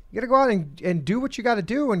 man. You gotta go out and do what you gotta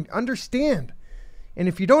do and understand. And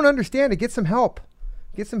if you don't understand it, get some help.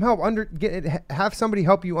 Get some help. Have somebody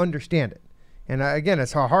help you understand it. And again,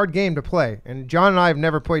 it's a hard game to play. And John and I have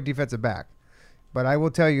never played defensive back, but I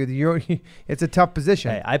will tell you, it's a tough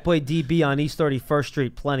position. Hey, I played DB on East 31st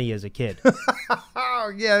Street plenty as a kid.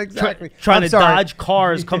 Oh yeah, exactly. Trying to dodge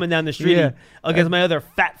cars coming down the street against my other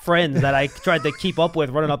fat friends that I tried to keep up with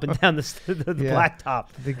running up and down the blacktop.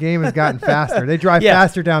 The game has gotten faster. They drive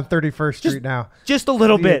faster down 31st Street now. Just a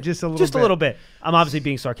little bit. Just a little bit. I'm obviously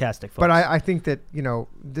being sarcastic, folks. But I think that,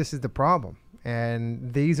 this is the problem.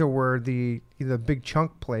 And these are where the big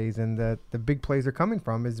chunk plays and the big plays are coming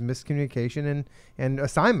from is miscommunication and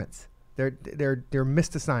assignments. They're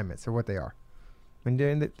missed assignments are what they are. And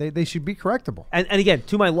they should be correctable. And again,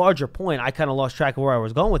 to my larger point, I kind of lost track of where I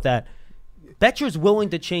was going with that. Bettcher's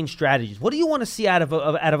willing to change strategies. What do you want to see out of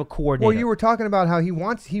a coordinator? Well, you were talking about how he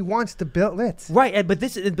wants to build blitz. Right, but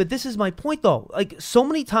this is my point though. Like so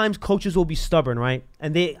many times coaches will be stubborn, right?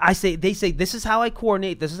 And they say this is how I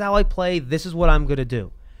coordinate, this is how I play, this is what I'm going to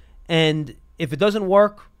do. And if it doesn't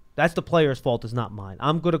work, that's the player's fault, it's not mine.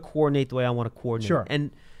 I'm going to coordinate the way I want to coordinate. Sure.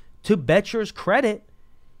 And to Bettcher's credit,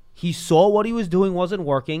 he saw what he was doing wasn't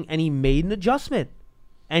working and he made an adjustment.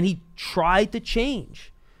 And he tried to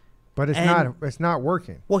change. But it's not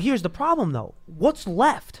working. Well, here's the problem, though. What's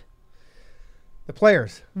left? The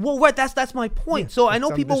players. Well, right, that's my point. So I know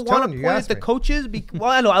I'm people just want telling to you, point you at the asked me. coaches. Well,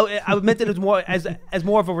 I know I meant it as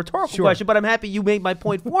more of a rhetorical Sure. question, but I'm happy you made my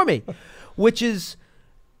point for me, which is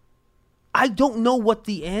I don't know what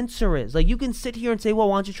the answer is. Like, you can sit here and say, well,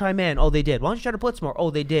 why don't you try man? Oh, they did. Why don't you try to blitz more? Oh,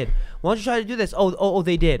 they did. Why don't you try to do this? Oh,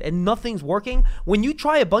 they did. And nothing's working. When you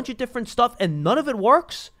try a bunch of different stuff and none of it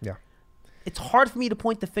works, Yeah. it's hard for me to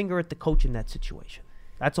point the finger at the coach in that situation.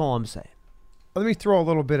 That's all I'm saying. Let me throw a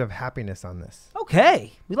little bit of happiness on this.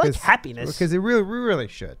 Okay. We like happiness. Because we really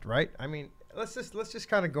should, right? I mean, let's just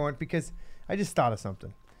kind of go in, because I just thought of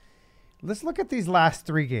something. Let's look at these last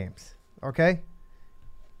 3 games, okay?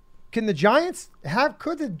 Could the Giants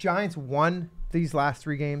won these last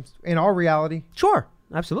 3 games in all reality? Sure.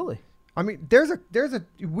 Absolutely. I mean,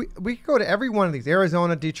 we could go to every one of these,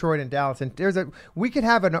 Arizona, Detroit, and Dallas, and we could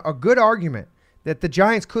have a good argument that the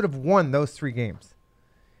Giants could have won those 3 games.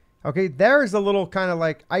 Okay, there's a little kind of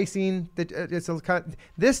like icing that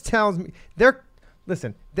this tells me they're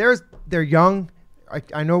young.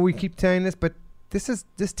 I know we keep saying this, but this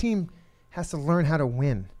team has to learn how to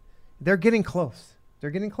win. They're getting close. I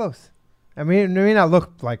mean, it may not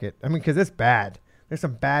look like it. I mean, because it's bad. There's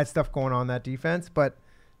some bad stuff going on in that defense, but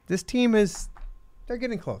this team they're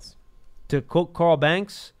getting close. To quote Carl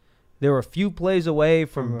Banks, they were a few plays away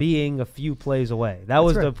from being a few plays away. That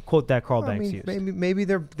was the quote that Carl Banks used. Maybe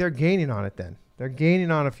they're gaining on it then. They're gaining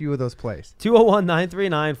on a few of those plays.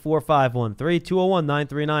 201-939-4513.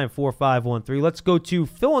 201-939-4513. Let's go to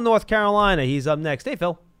Phil in North Carolina. He's up next. Hey,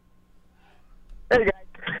 Phil. Hey, guys.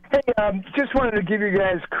 Hey, just wanted to give you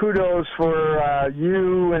guys kudos for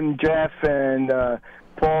you and Jeff and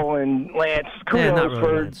Paul and Lance. Kudos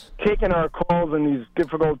for taking our calls in these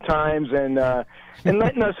difficult times and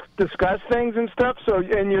letting us discuss things and stuff. So,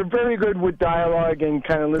 and you're very good with dialogue and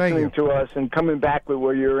kind of listening to us and coming back with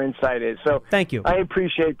where your insight is. So, thank you. I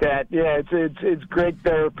appreciate that. Yeah, it's great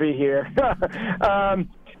therapy here.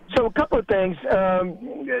 So a couple of things.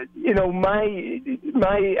 You know, my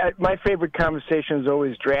favorite conversation is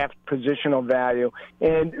always draft positional value.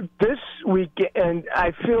 And this week, and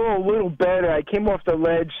I feel a little better. I came off the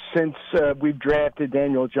ledge since we've drafted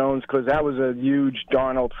Daniel Jones, because I was a huge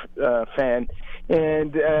Darnold fan.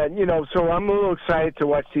 And, you know, so I'm a little excited to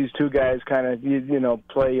watch these two guys kind of, you know,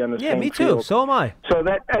 play on the same field. Yeah, me too. Field. So am I. So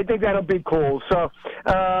I think that'll be cool. So,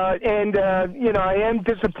 you know, I am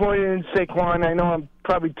disappointed in Saquon. I know I'm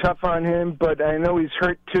probably tough on him, but I know he's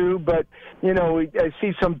hurt too. But, you know, I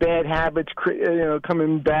see some bad habits, you know,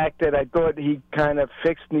 coming back that I thought he kind of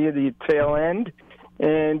fixed near the tail end.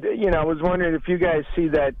 And, you know, I was wondering if you guys see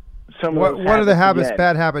that some of those what are the habits,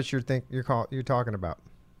 bad habits you're talking about?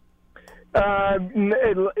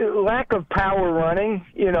 Lack of power running,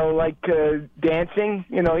 you know, like dancing.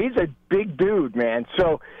 You know, he's a big dude, man.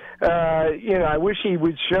 So, you know, I wish he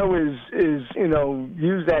would show his you know,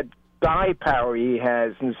 use that thigh power he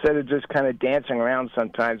has instead of just kind of dancing around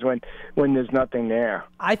sometimes when there's nothing there.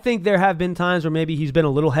 I think there have been times where maybe he's been a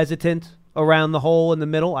little hesitant around the hole in the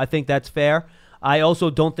middle. I think that's fair. I also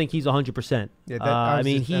don't think he's 100%. Yeah, I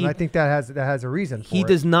think that has a reason for it. He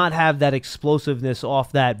does not have that explosiveness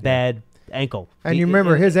off that bad ankle. And you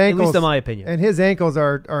remember his ankles, at least in my opinion. And his ankles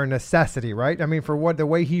are a necessity, right? I mean, for the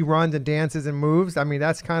way he runs and dances and moves, I mean,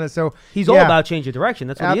 that's kind of so. He's all about change of direction.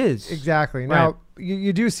 That's what he is. Exactly. Right. Now,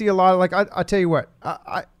 you do see a lot of, like, I'll tell you what,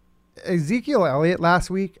 Ezekiel Elliott last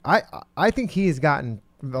week, I think he has gotten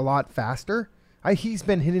a lot faster. He's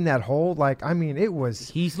been hitting that hole. Like, I mean, it was.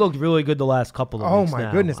 He's looked really good the last couple of weeks. Oh my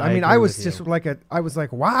now. goodness! I mean, I was just like I was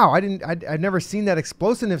like, wow! I'd never seen that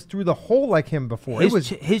explosiveness through the hole like him before.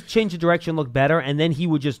 His change of direction looked better, and then he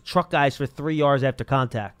would just truck guys for 3 yards after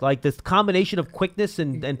contact. Like, this combination of quickness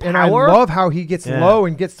and power. And I love how he gets low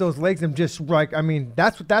and gets those legs and just like, I mean,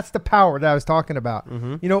 that's the power that I was talking about.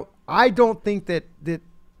 Mm-hmm. You know, I don't think that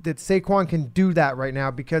Saquon can do that right now,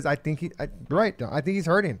 because I think I think he's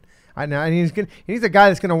hurting. And he's a guy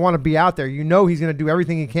that's going to want to be out there. You know, he's going to do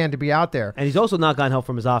everything he can to be out there. And he's also not gotten help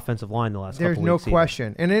from his offensive line the last couple of weeks. There's no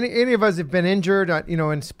question. And any of us have been injured, you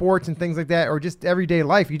know, in sports and things like that, or just everyday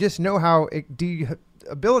life. You just know how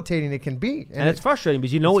debilitating it can be. And it's frustrating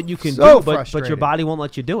because you know what you can so do, but your body won't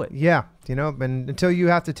let you do it. Yeah. You know, and until you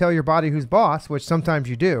have to tell your body who's boss, which sometimes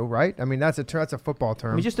you do, right? I mean, that's a football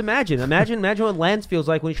term. I mean, just imagine what Lance feels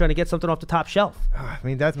like when he's trying to get something off the top shelf. I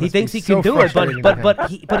mean, he thinks he can do it,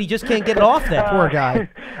 but he just can't get it off there. Poor guy.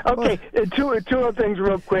 Okay, two other things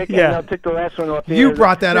real quick, and I'll take the last one off. You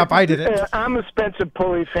brought that up. I didn't. I'm a Spencer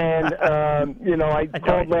Pulley fan. You know, I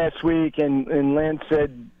called last week, and Lance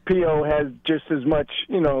said P.O. has just as much,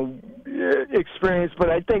 you know, experience,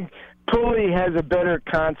 but I think Pulley has a better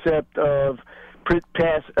concept of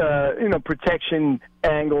pass, protection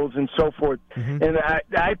angles and so forth. Mm-hmm. And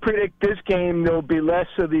I predict this game there'll be less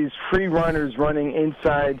of these free runners running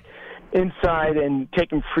inside and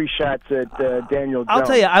taking free shots at Daniel Jones. I'll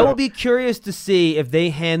tell you, I will be curious to see if they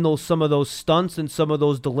handle some of those stunts and some of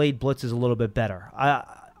those delayed blitzes a little bit better.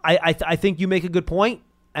 I think you make a good point,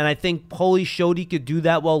 and I think Paulie showed he could do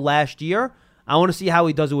that well last year. I want to see how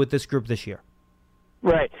he does it with this group this year.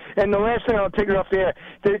 Right. And the last thing, I'll take it off the air,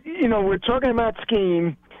 that, we're talking about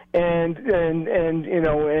scheme, and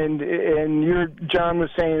John was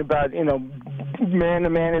saying about, man to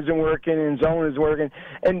man isn't working and zone is working.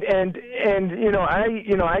 And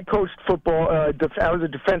I coached football. I was a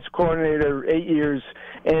defense coordinator 8 years.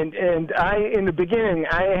 And in the beginning,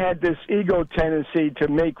 I had this ego tendency to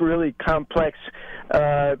make really complex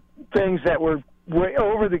things that were way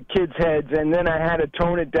over the kids' heads, and then I had to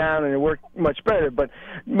tone it down, and it worked much better. But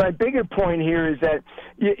my bigger point here is that,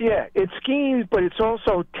 it's schemes, but it's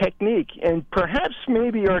also technique, and perhaps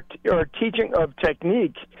maybe our teaching of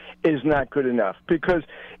technique is not good enough, because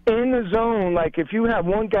in the zone, like if you have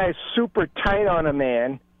one guy super tight on a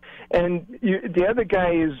man, and the other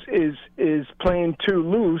guy is playing too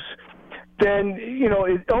loose, then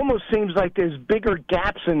it almost seems like there's bigger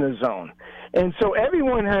gaps in the zone. And so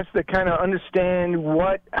everyone has to kind of understand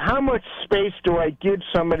how much space do I give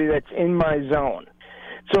somebody that's in my zone,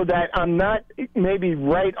 so that I'm not maybe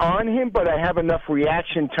right on him, but I have enough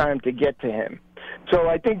reaction time to get to him. So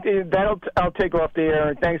I think I'll take off the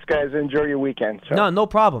air. Thanks, guys. Enjoy your weekend. So. No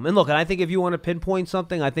problem. And look, I think if you want to pinpoint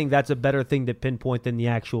something, I think that's a better thing to pinpoint than the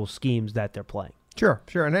actual schemes that they're playing. Sure.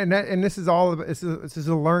 And this is this is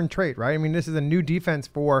a learned trait, right? I mean, this is a new defense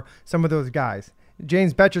for some of those guys.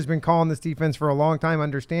 James Betcher's been calling this defense for a long time,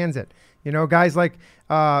 understands it. Guys like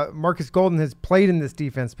Marcus Golden has played in this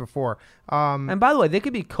defense before. And by the way, they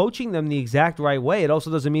could be coaching them the exact right way. It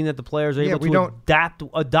also doesn't mean that the players are able to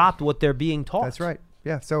adopt what they're being taught. That's right.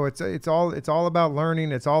 Yeah. So it's all about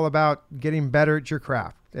learning. It's all about getting better at your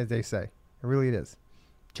craft, as they say. It really is.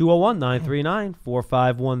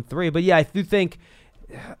 201-939-4513. But yeah,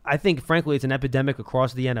 I think frankly it's an epidemic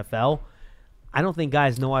across the NFL. I don't think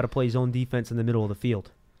guys know how to play zone defense in the middle of the field.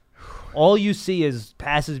 All you see is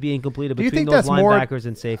passes being completed between those linebackers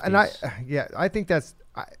and safeties. And I think that's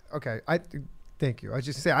okay. Thank you. I was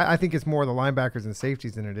just say I think it's more the linebackers and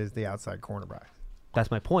safeties than it is the outside cornerbacks. That's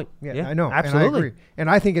my point. Yeah, I know. Absolutely. And I agree. And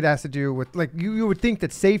I think it has to do with, like, you would think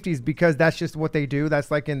that safeties, because that's just what they do. That's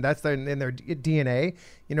in their DNA,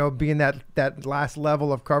 being that last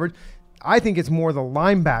level of coverage. I think it's more the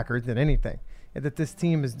linebackers than anything. That this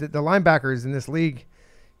team is the linebackers in this league,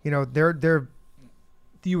 they're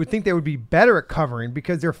you would think they would be better at covering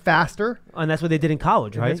because they're faster. And that's what they did in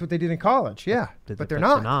college, right? That's what they did in college, yeah. But they're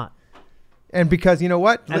not. not. And because, you know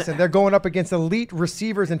what? Listen, they're going up against elite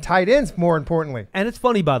receivers and tight ends, more importantly. And it's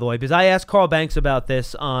funny, by the way, because I asked Carl Banks about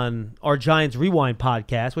this on our Giants Rewind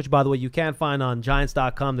podcast, which, by the way, you can find on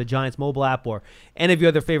Giants.com, the Giants mobile app, or any of your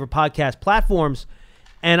other favorite podcast platforms.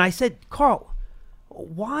 And I said, Carl,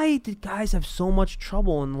 why did guys have so much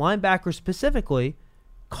trouble, and linebackers specifically,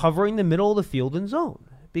 covering the middle of the field in zone?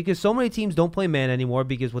 Because so many teams don't play man anymore,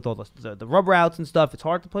 because with all the rub routes and stuff, it's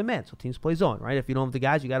hard to play man. So teams play zone, right? If you don't have the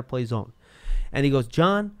guys, you got to play zone. And he goes,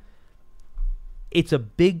 John, it's a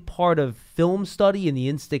big part of film study and the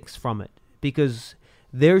instincts from it, because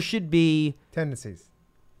there should be tendencies,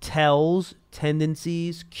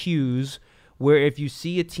 tendencies, cues, where if you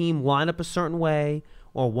see a team line up a certain way,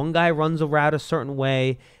 or one guy runs a route a certain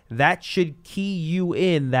way, that should key you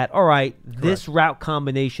in that, all right, this route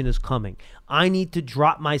combination is coming. I need to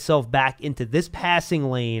drop myself back into this passing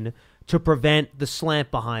lane to prevent the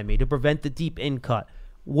slant behind me, to prevent the deep in cut,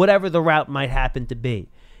 whatever the route might happen to be.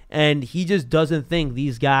 And he just doesn't think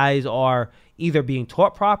these guys are either being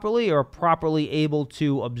taught properly or properly able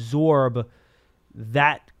to absorb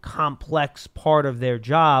that complex part of their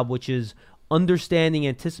job, which is understanding,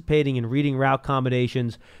 anticipating, and reading route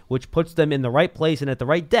combinations, which puts them in the right place and at the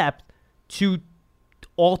right depth to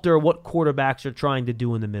alter what quarterbacks are trying to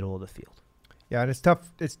do in the middle of the field. Yeah, and it's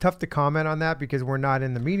tough. It's tough to comment on that because we're not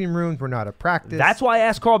in the meeting rooms. We're not at practice. That's why I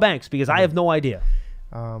asked Carl Banks, because I have no idea.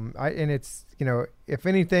 And it's, if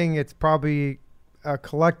anything, it's probably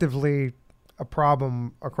collectively a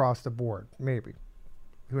problem across the board. Maybe.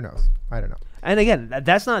 Who knows? I don't know. And again,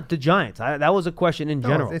 that's not the Giants. That was a question in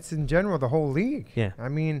general. It's in general, the whole league. Yeah. I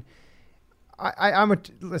mean,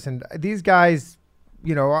 listen, these guys,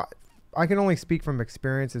 I can only speak from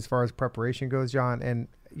experience as far as preparation goes, John. And,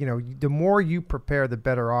 the more you prepare, the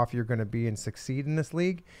better off you're going to be and succeed in this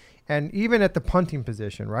league. And even at the punting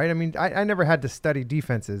position, right? I mean, I never had to study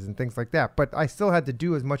defenses and things like that, but I still had to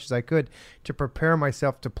do as much as I could to prepare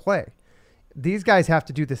myself to play. these guys have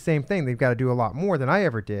to do the same thing. They've got to do a lot more than I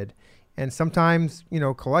ever did. And sometimes,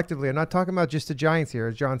 collectively, I'm not talking about just the Giants here,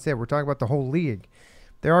 as John said. We're talking about the whole league.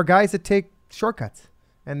 There are guys that take shortcuts,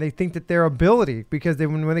 and they think that their ability, because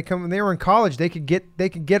when they were in college, they could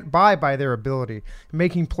get by their ability,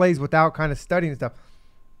 making plays without kind of studying stuff.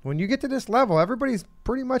 When you get to this level, everybody's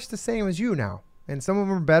pretty much the same as you now, and some of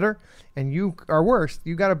them are better, and you are worse.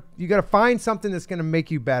 You gotta find something that's going to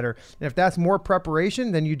make you better, and if that's more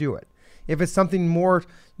preparation, then you do it. If it's something more,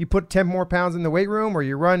 you put 10 more pounds in the weight room, or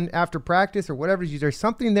you run after practice, or whatever, there's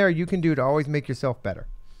something there you can do to always make yourself better.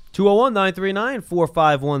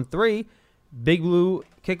 201-939-4513. Big Blue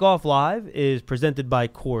Kickoff Live is presented by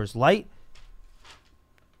Coors Light.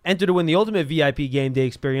 Enter to win the ultimate VIP game day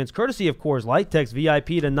experience, courtesy of Coors Light. Text VIP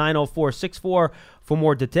to 90464 for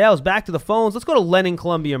more details. Back to the phones. Let's go to Len in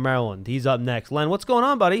Columbia, Maryland. He's up next. Len, what's going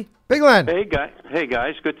on, buddy? Big Len. Hey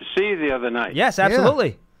guys, good to see you the other night. Yes,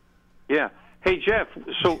 absolutely. Yeah. Hey Jeff.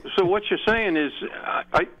 So what you're saying is,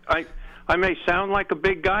 I may sound like a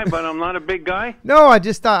big guy, but I'm not a big guy. No,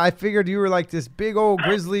 I figured you were like this big old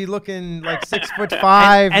grizzly looking, like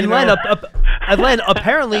 6'5". And Len,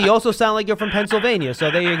 apparently you also sound like you're from Pennsylvania.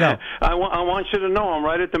 So there you go. I want you to know I'm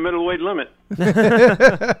right at the middleweight limit.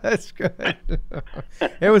 That's good.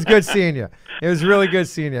 It was good seeing you. It was really good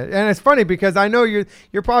seeing you. And it's funny because I know you're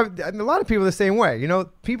probably, a lot of people are the same way.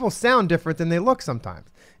 People sound different than they look sometimes.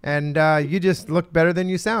 And you just look better than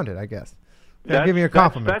you sounded, I guess. Give me a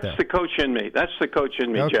compliment. That's the coach in me. That's the coach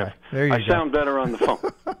in me, okay. Jeff. There you go. Sound better on the phone.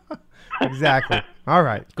 Exactly. All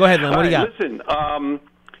right. Go ahead, Len. What do you got? Listen,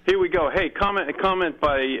 here we go. Hey, comment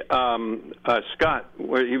by Scott,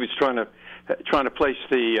 where he was trying to place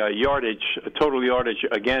the total yardage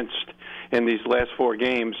against in these last 4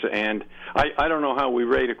 games, and I don't know how we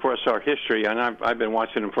rate across our history, and I've been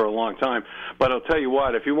watching them for a long time. But I'll tell you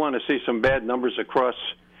what, if you want to see some bad numbers across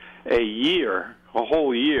a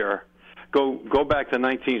whole year. Go back to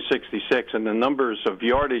 1966, and the numbers of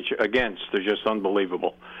yardage against are just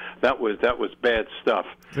unbelievable. That was bad stuff.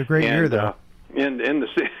 It's a great year, though. In the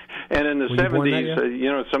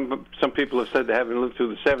 70s, some people have said they haven't lived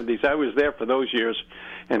through the 70s. I was there for those years,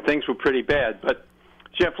 and things were pretty bad. But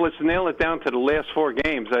Jeff, let's nail it down to the last 4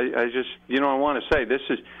 games. I just, I want to say this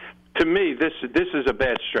is a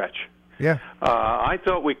bad stretch. Yeah. I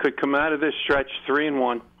thought we could come out of this stretch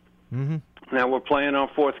 3-1. Mm-hmm. Now we're playing our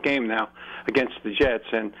 4th game now against the Jets,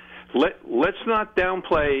 and let's not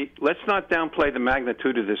downplay the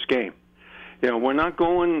magnitude of this game. We're not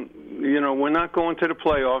going to the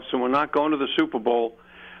playoffs, and we're not going to the Super Bowl.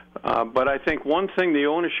 But I think one thing the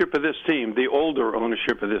ownership of this team, the older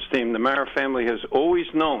ownership of this team, the Mara family has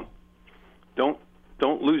always known: don't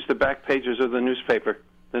lose the back pages of the newspaper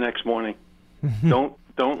the next morning. Don't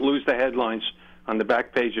lose the headlines on the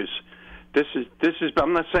back pages. This is.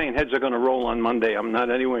 I'm not saying heads are going to roll on Monday. I'm not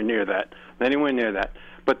anywhere near that.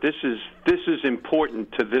 But this is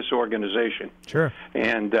important to this organization. Sure.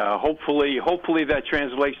 And hopefully that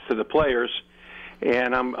translates to the players.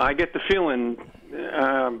 And I get the feeling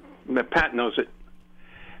that Pat knows it.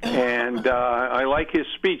 And I like his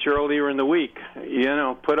speech earlier in the week.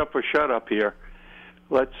 Put up or shut up here.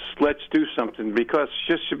 Let's do something, because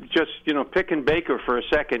just picking Baker for a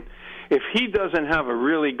second. If he doesn't have a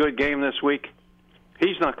really good game this week,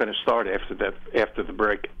 he's not going to start after the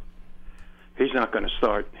break. He's not going to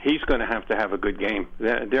start. He's going to have a good game.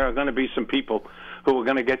 There are going to be some people who are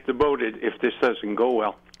going to get demoted if this doesn't go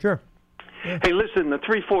well. Sure. Yeah. Hey, listen, the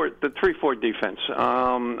 3-4 defense.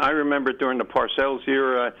 I remember during the Parcells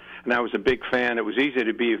era, and I was a big fan. It was easy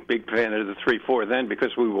to be a big fan of the 3-4 then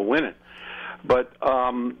because we were winning. But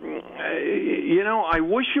I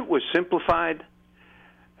wish it was simplified.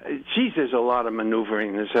 Geez, there's a lot of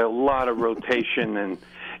maneuvering. There's a lot of rotation. And,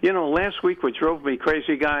 last week what drove me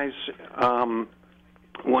crazy, guys,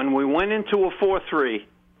 when we went into a 4-3,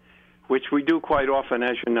 which we do quite often,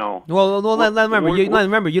 as you know. Well,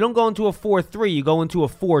 remember, you don't go into a 4-3. You go into a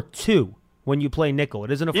 4-2 when you play nickel. It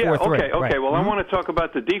isn't a 4-3. Yeah, okay. Right. Well, I want to talk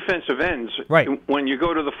about the defensive ends. Right. When you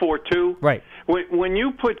go to the 4-2. Right. When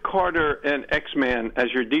you put Carter and X-Man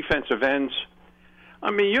as your defensive ends, I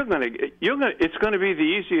mean, it's going to be the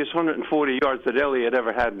easiest 140 yards that Elliott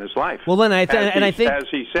ever had in his life. Well, then I think, as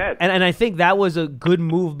he said, and I think that was a good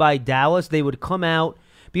move by Dallas. They would come out,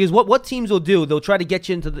 because what teams will do, they'll try to get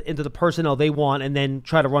you into the personnel they want and then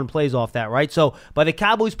try to run plays off that, right? So by the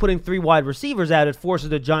Cowboys putting 3 wide receivers out, it forces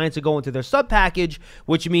the Giants to go into their sub package,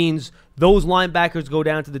 which means those linebackers go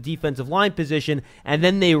down to the defensive line position, and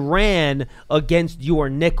then they ran against your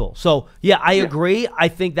nickel. So, yeah, I agree. I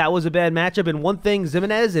think that was a bad matchup. And one thing,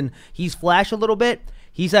 Zimenez, and he's flashed a little bit,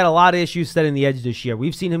 He's had a lot of issues setting the edge this year.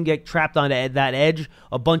 We've seen him get trapped on that edge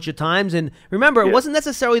a bunch of times. And remember, it wasn't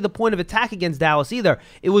necessarily the point of attack against Dallas either.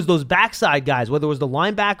 It was those backside guys, whether it was the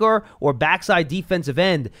linebacker or backside defensive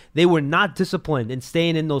end. They were not disciplined in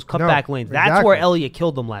staying in those cutback lanes. That's where Elliott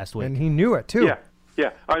killed them last week. And he knew it, too. Yeah.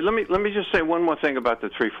 Yeah. All right, let me just say one more thing about the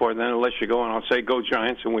 3-4, then I'll let you go, and I'll say go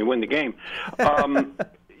Giants, and we win the game.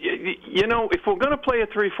 You know, if we're going to play a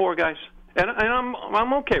 3-4, guys, and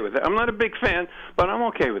I'm okay with it. I'm not a big fan, but I'm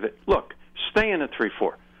okay with it. Look, stay in a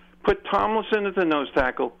 3-4. Put Tomlinson at the nose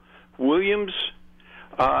tackle, Williams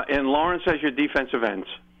and Lawrence as your defensive ends.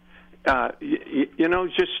 You know,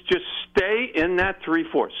 just stay in that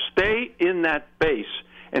 3-4. Stay in that base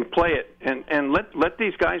and play it, and let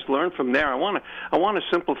these guys learn from there. I want to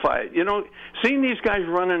simplify it. You know, seeing these guys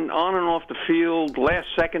running on and off the field, last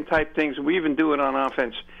second type things. We even do it on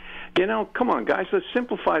offense. You know, come on, guys. Let's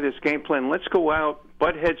simplify this game plan. Let's go out,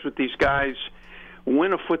 butt heads with these guys,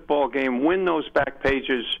 win a football game, win those back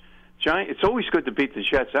pages. It's always good to beat the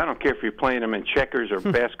Jets. I don't care if you're playing them in checkers or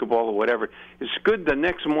basketball or whatever. It's good the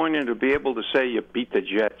next morning to be able to say you beat the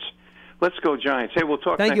Jets. Let's go Giants. Hey, we'll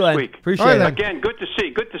talk next week. Appreciate it. Again, good to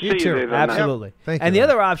see you there. Absolutely. Thank you. And the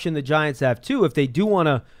other option the Giants have, too, if they do want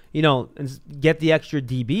to, you know, get the extra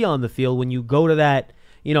DB on the field, when you go to that,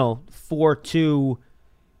 you know, 4-2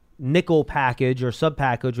 nickel package or sub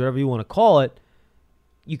package, whatever you want to call it,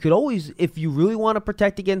 you could always, if you really want to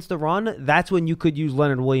protect against the run, that's when you could use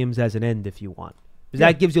Leonard Williams as an end if you want. Because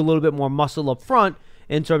that gives you a little bit more muscle up front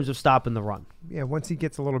in terms of stopping the run. Yeah, once he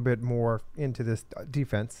gets a little bit more into this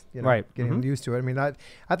defense, you know, right. getting used to it. I mean, I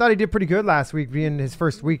thought he did pretty good last week, being his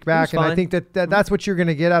first week back, and I think that's what you're going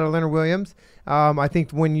to get out of Leonard Williams. I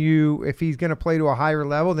think if he's going to play to a higher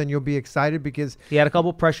level, then you'll be excited because he had a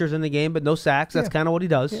couple pressures in the game, but no sacks. That's kind of what he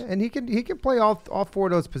does. Yeah, and he can play all four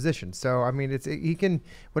of those positions. So I mean, he can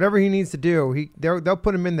whatever he needs to do. They'll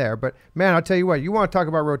put him in there. But man, I'll tell you what, you want to talk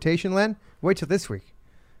about rotation, Len? Wait till this week.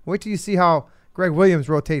 Wait till you see how Greg Williams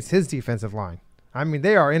rotates his defensive line. I mean,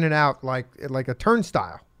 they are in and out like a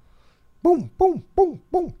turnstile. Boom, boom, boom,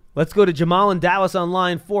 boom. Let's go to Jamal in Dallas on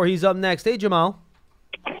line 4. He's up next. Hey, Jamal.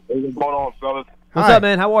 Hey, what's going on, fellas? What's up,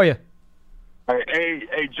 man? How are you?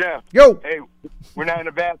 Hey, Jeff. Yo. Hey, we're not in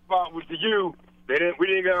a bad spot with the U. We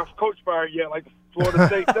didn't get our coach fired yet, like Florida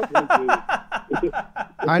State.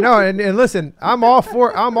 I know, and listen, I'm all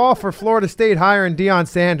for Florida State hiring Deion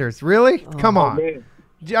Sanders. Really? Come on. Man.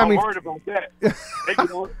 I'm worried about that.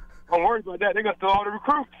 I'm worried about that. They're gonna throw all the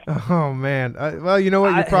recruits. Oh man. Well, you know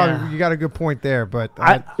what? You got a good point there, but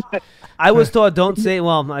I was taught don't say.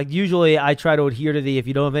 Well, like usually I try to adhere to the if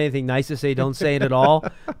you don't have anything nice to say, don't say it at all.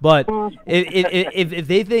 But if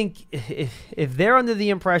they think if they're under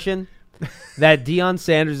the impression that Deion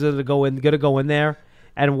Sanders is going to go in there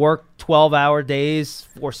and work 12-hour days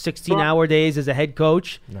or 16-hour days as a head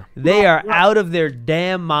coach, they are out of their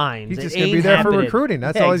damn minds. He's just going to be there for recruiting.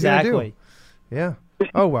 That's all he's going to do. Yeah.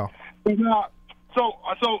 Oh, well. So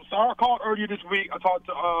I called earlier this week. I talked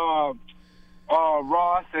to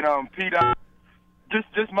Ross and Peter.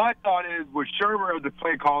 Just my thought is with Shermer as the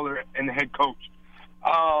play caller and the head coach.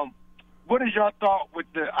 What is your thought with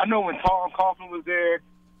I know when Tom Coughlin was there,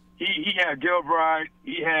 he had Gilbride,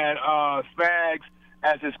 he had Spags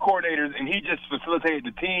as his coordinators, and he just facilitated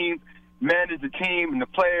the team, managed the team and the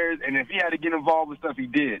players, and if he had to get involved with stuff, he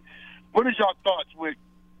did. What is your thoughts with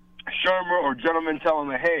Shermer or gentlemen telling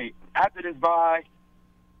him, hey, after this bye,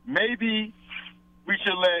 maybe we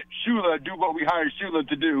should let Shula do what we hired Shula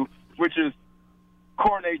to do, which is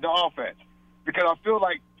coordinate the offense? Because I feel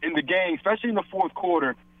like in the game, especially in the fourth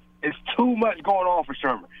quarter, it's too much going on for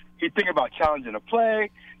Shermer. He's thinking about challenging the play.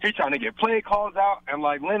 He's trying to get play calls out. And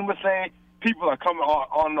like Lynn was saying, people are coming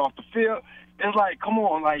on and off the field. It's like, come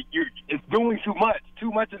on, like it's doing too much.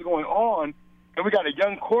 Too much is going on. And we got a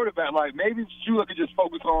young quarterback. Like maybe Shula could just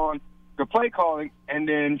focus on the play calling, and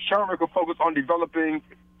then Shermer could focus on developing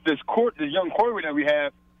the young quarterback that we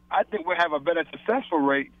have. I think we'll have a better successful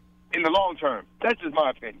rate in the long term. That's just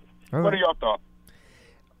my opinion. Right. What are your thoughts?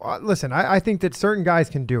 Listen, I think that certain guys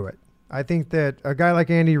can do it. I think that a guy like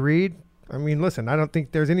Andy Reid, I mean, listen, I don't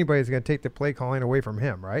think there's anybody who's going to take the play calling away from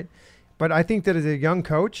him, right? But I think that as a young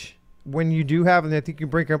coach, when you do have, and I think you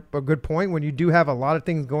bring up a good point, when you do have a lot of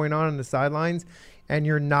things going on the sidelines and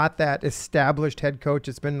you're not that established head coach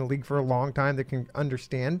that's been in the league for a long time that can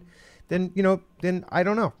understand, then I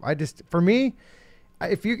don't know. For me,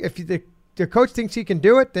 if the coach thinks he can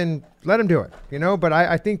do it, then let him do it, But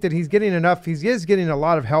I think that he's getting enough. He is getting a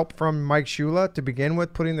lot of help from Mike Shula to begin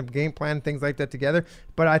with, putting the game plan, things like that together.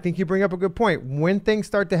 But I think you bring up a good point. When things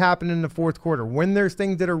start to happen in the fourth quarter, when there's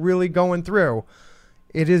things that are really going through,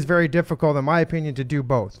 it is very difficult, in my opinion, to do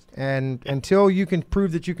both. And until you can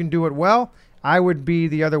prove that you can do it well, I would be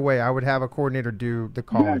the other way. I would have a coordinator do the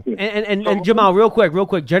calling. And Jamal, real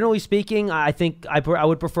quick. Generally speaking, I think I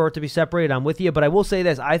would prefer it to be separated. I'm with you, but I will say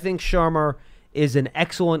this: I think Shermer is an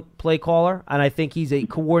excellent play caller, and I think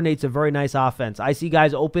coordinates a very nice offense. I see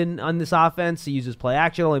guys open on this offense. He uses play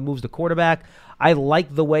action, only moves the quarterback. I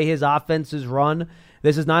like the way his offense is run.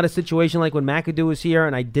 This is not a situation like when McAdoo was here,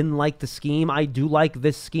 and I didn't like the scheme. I do like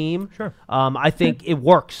this scheme. Sure. I think it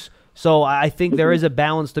works. So I think there is a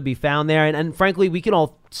balance to be found there. And frankly, we can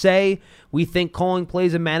all say we think calling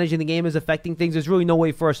plays and managing the game is affecting things. There's really no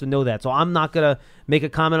way for us to know that. So I'm not going to make a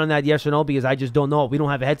comment on that yes or no because I just don't know. We don't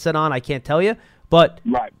have a headset on. I can't tell you. But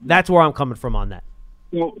that's where I'm coming from on that.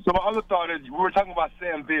 So my other thought is we were talking about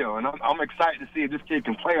Sam Beal, and I'm excited to see if this kid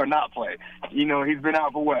can play or not play. You know, he's been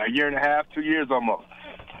out for, what, a year and a half, 2 years almost.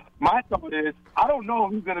 My thought is I don't know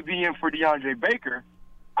if he's going to be in for DeAndre Baker.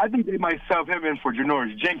 I think they might sub him in for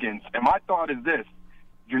Janoris Jenkins. And my thought is this.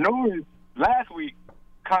 Janoris last week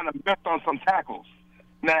kind of messed on some tackles.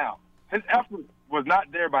 Now, his effort was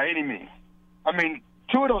not there by any means. I mean,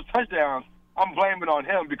 2 of those touchdowns, I'm blaming on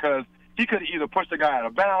him because he could have either pushed the guy out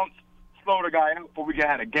of bounds, slowed the guy out before we could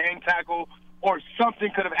have had a gang tackle, or something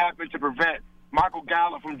could have happened to prevent Michael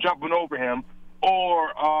Gallup from jumping over him,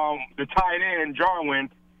 or the tight end, Jarwin,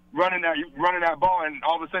 running that ball, and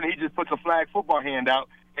all of a sudden he just puts a flag football hand out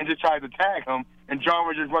and just tries to tag him, and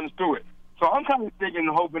Jarwin just runs through it. So I'm kind of thinking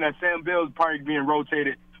and hoping that Sam Beal is probably being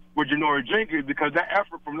rotated with Janoris Jenkins because that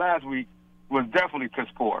effort from last week was definitely piss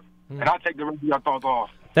poor. And I'll take the rest of your thoughts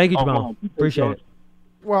off. Thank you, Jamal. Appreciate it.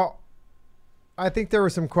 Well, I think there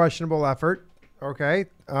was some questionable effort, okay?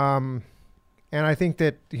 And I think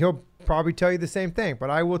that he'll probably tell you the same thing. But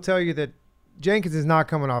I will tell you that Jenkins is not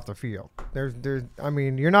coming off the field. I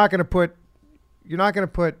mean, you're not going to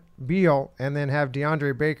put Beal and then have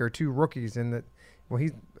DeAndre Baker, 2 rookies in the. Well,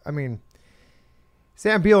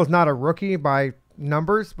 Sam Beal is not a rookie by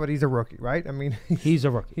numbers, but he's a rookie, right? I mean, he's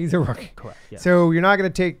a rookie. He's a rookie. Correct. Yeah. So you're not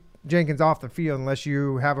going to take Jenkins off the field unless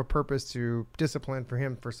you have a purpose to discipline for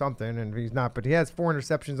him for something, and he's not. But he has 4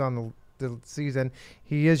 interceptions on the season.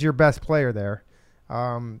 He is your best player there.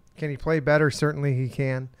 Can he play better? Certainly he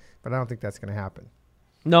can, but I don't think that's going to happen.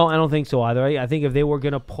 No, I don't think so either. I think if they were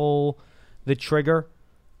going to pull the trigger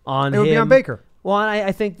on him, it would be on Baker. Well,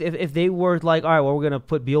 I think if they were like, all right, well, we're going to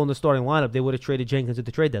put Beal in the starting lineup, they would have traded Jenkins at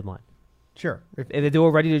the trade deadline. Sure. If they were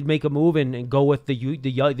ready to make a move and go with the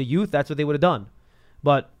youth, that's what they would have done.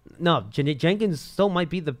 But no, Jenkins still might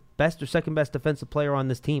be the best or second best defensive player on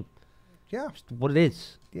this team. Yeah, just what it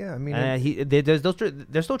is. Yeah, I mean, they're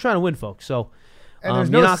still trying to win, folks. So, and there's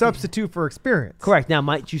no substitute for experience. Correct. Now,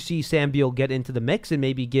 might you see Sam Beal get into the mix and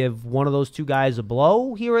maybe give one of those 2 guys a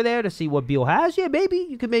blow here or there to see what Beal has? Yeah, maybe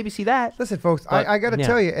you could maybe see that. Listen, folks, but, I got to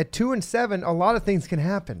tell you, at 2-7, a lot of things can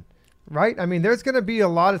happen, right? I mean, there's going to be a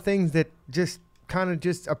lot of things that just kind of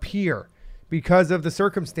just appear because of the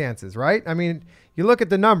circumstances, right? I mean, you look at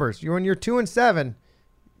the numbers. When you're 2-7,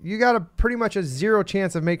 you got pretty much a 0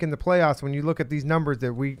 chance of making the playoffs when you look at these numbers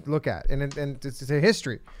that we look at, and it's a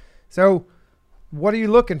history. So what are you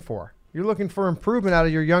looking for? You're looking for improvement out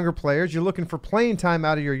of your younger players. You're looking for playing time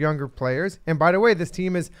out of your younger players. And by the way, this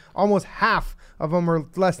team is almost half of them are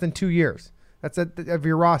less than 2 years. That's of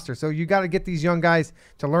your roster. So you got to get these young guys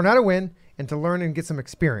to learn how to win and to learn and get some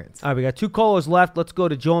experience. All right, we got 2 callers left. Let's go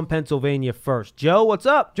to Joe in Pennsylvania first. Joe, what's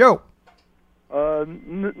up? Joe.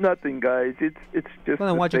 Nothing, guys. It's just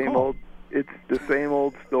the same old. It's the same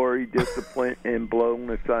old story: discipline and blown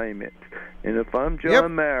assignments. And if I'm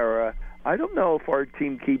John Mara, I don't know if our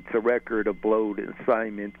team keeps a record of blown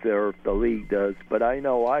assignments or if the league does, but I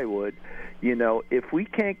know I would. You know, if we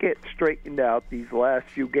can't get straightened out these last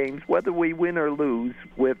few games, whether we win or lose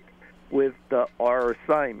with our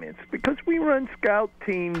assignments, because we run scout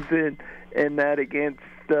teams and that against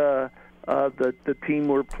the team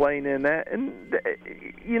we're playing in, that, and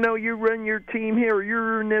you know, you run your team here,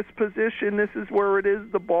 you're in this position, this is where it is,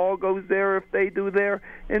 the ball goes there if they do there,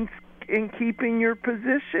 and in keeping your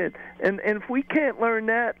position, and if we can't learn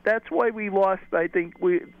that, that's why we lost, I think,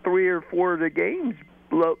 3 or 4 of the games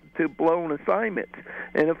to blown assignments.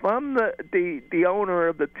 And if I'm the owner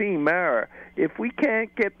of the team, Mara, if we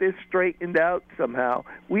can't get this straightened out somehow,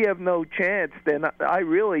 we have no chance. Then I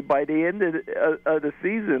really, by the end of the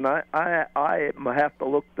season, I have to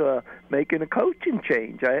look to making a coaching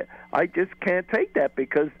change. I just can't take that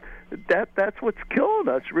because that's what's killing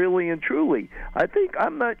us, really and truly.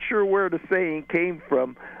 I'm not sure where the saying came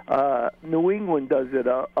from. New England does it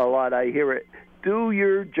a lot. I hear it. Do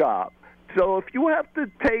your job. So if you have to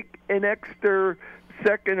take an extra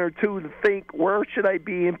second or 2 to think, where should I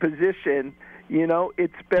be in position, You know,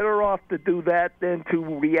 it's better off to do that than to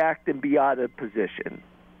react and be out of position.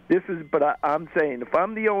 But I'm saying, if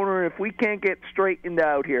I'm the owner, if we can't get straightened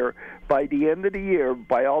out here by the end of the year,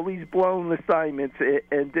 by all these blown assignments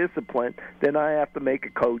and discipline, then I have to make a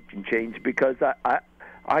coaching change, because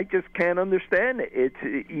I just can't understand it.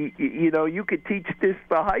 It's, you know, you could teach this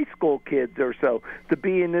to high school kids or so to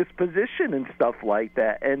be in this position and stuff like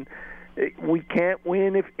that, and we can't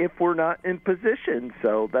win if we're not in position.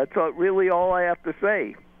 So that's really all I have to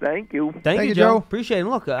say. Thank you. Thank you, Joe. Appreciate it.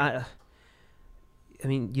 Look, I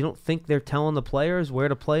mean, you don't think they're telling the players where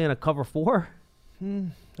to play in a cover 4?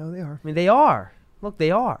 No, they are. I mean, they are. Look,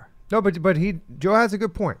 they are. No, but Joe has a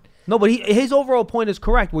good point. No, but his overall point is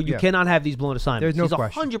correct, where you cannot have these blown assignments. There's no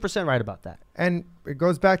question. He's 100% right about that. And it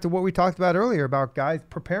goes back to what we talked about earlier about guys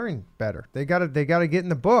preparing better. They gotta get in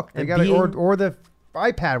the book. They got to or the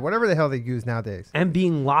iPad, whatever the hell they use nowadays. And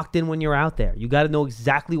being locked in when you're out there. You got to know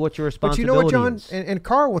exactly what your responsibility is. But you know what, John? And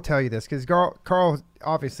Carl will tell you this, because Carl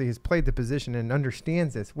obviously has played the position and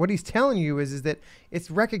understands this. What he's telling you is that it's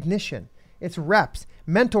recognition. It's reps,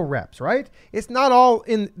 mental reps, right? It's not all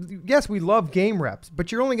in. Yes, we love game reps,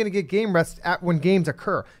 but you're only going to get game reps when games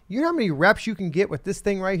occur. You know how many reps you can get with this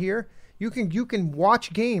thing right here? You can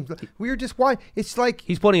watch games. We are just watching. It's like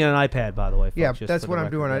he's putting on an iPad, by the way. Folks, yeah, that's what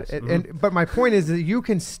I'm doing. But my point is that you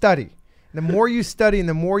can study. The more you study and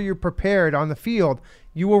the more you're prepared on the field,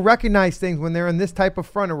 you will recognize things when they're in this type of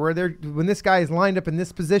front, or when this guy is lined up in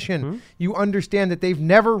this position. Mm-hmm. You understand that they've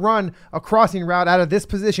never run a crossing route out of this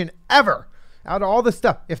position ever. Out of all the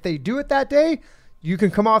stuff, if they do it that day, you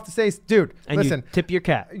can come off to say, dude, and listen. You tip your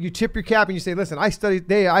cap. You tip your cap and you say, listen, I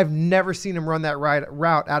studied. I've never seen him run that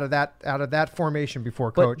route out of that formation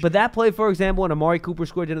before, coach. But that play, for example, when Amari Cooper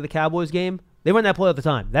scored into the Cowboys game, they run that play all the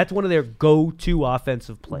time. That's one of their go-to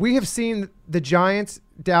offensive plays. We have seen the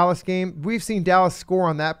Giants-Dallas game. We've seen Dallas score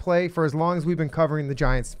on that play for as long as we've been covering the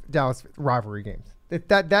Giants-Dallas rivalry games.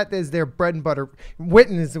 That is their bread and butter.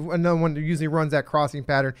 Witten is another one who usually runs that crossing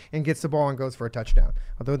pattern and gets the ball and goes for a touchdown.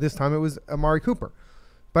 Although this time it was Amari Cooper.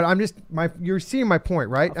 But you're seeing my point,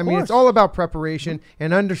 right? I mean, it's all about preparation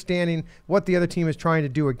and understanding what the other team is trying to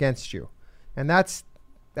do against you. And that's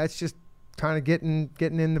just kind of getting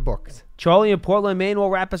in the books. Charlie in Portland, Maine will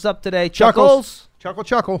wrap us up today. Chuckles.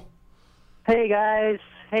 Chuckle. Hey, guys.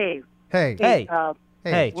 Hey.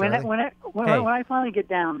 Hey, when I finally get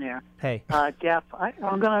down there, Jeff,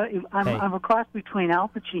 I'm a cross between Al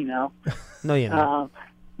Pacino, no, you're not,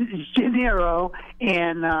 De Niro,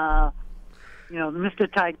 and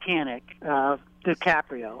Mr. Titanic,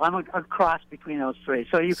 DiCaprio. I'm a cross between those three.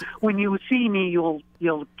 So when you see me, you'll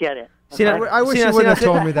get it. See, okay? I wish you wouldn't have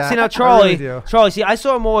told me that. See, now, Charlie, see, I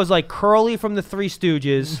saw him more as like Curly from the Three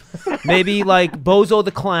Stooges, maybe like Bozo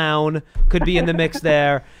the Clown could be in the mix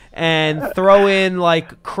there, and throw in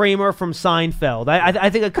like Kramer from Seinfeld. I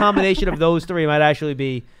think a combination of those three might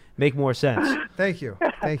actually make more sense. Thank you.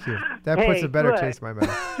 That puts a better taste in my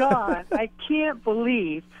mouth. John, I can't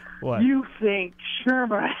believe you think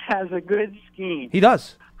Shermer has a good scheme. He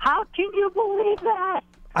does. How can you believe that?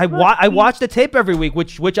 I watch the tape every week,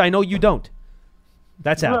 which I know you don't.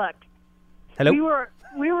 That's how. Look, hello.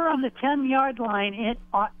 We were on the 10-yard line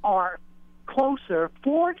or closer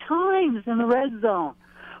 4 times in the red zone.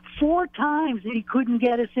 4 times he couldn't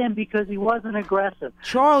get us in because he wasn't aggressive.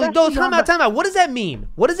 Charlie, time out. What does that mean?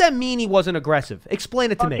 What does that mean he wasn't aggressive?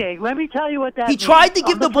 Explain it to me. Okay, let me tell you what that means. He tried to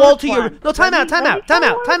give the ball to your... No, time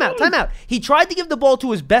out. He tried to give the ball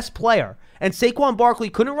to his best player, and Saquon Barkley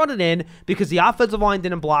couldn't run it in because the offensive line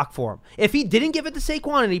didn't block for him. If he didn't give it to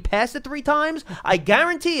Saquon and he passed it 3 times, I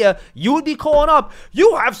guarantee you would be calling up,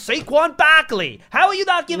 you have Saquon Barkley. How are you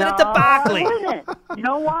not giving it to Barkley? You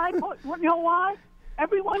know why?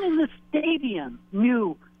 Everyone in the stadium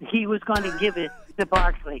knew he was going to give it to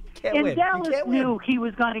Barkley. And Dallas knew he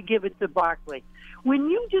was going to give it to Barkley. When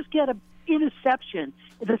you just get an interception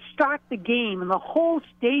to start the game and the whole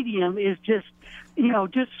stadium is just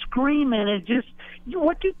screaming and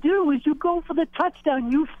what you do is you go for the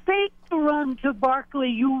touchdown. You fake the run to Barkley.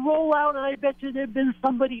 You roll out, and I bet you there'd been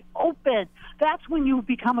somebody open. That's when you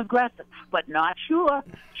become aggressive. But not Shula.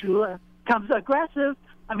 Shula comes aggressive.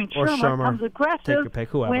 Shermer comes aggressive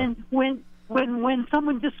when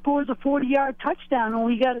someone just scores a 40-yard touchdown and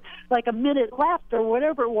we got like a minute left or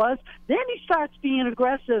whatever it was. Then he starts being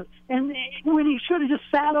aggressive, and when he should have just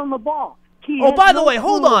sat on the ball. By the way,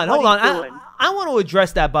 hold on. I want to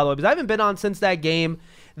address that, by the way, because I haven't been on since that game.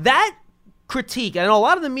 That critique, and a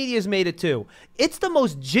lot of the media has made it too. It's the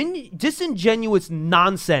most disingenuous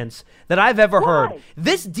nonsense that I've ever heard.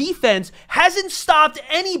 This defense hasn't stopped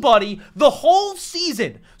anybody the whole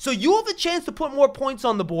season. So you have a chance to put more points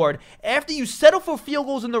on the board after you settle for field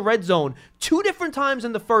goals in the red zone 2 different times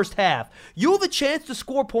in the first half. You have a chance to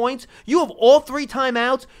score points. You have all 3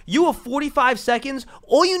 timeouts. You have 45 seconds.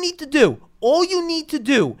 All you need to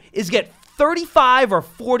do is get 35 or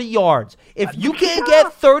 40 yards. If you can't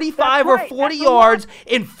get 35 or 40 yards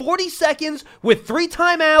in 40 seconds with 3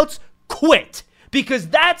 timeouts, quit. Because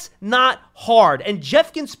that's not hard. And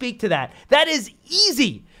Jeff can speak to that. That is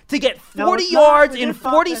easy. To get 40 yards in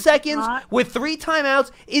 40 seconds with 3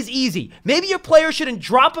 timeouts is easy. Maybe your player shouldn't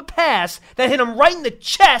drop a pass that hit him right in the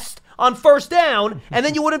chest on first down, and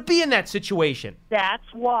then you wouldn't be in that situation. That's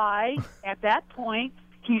why, at that point,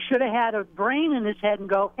 he should have had a brain in his head and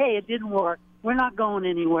go, hey, it didn't work. We're not going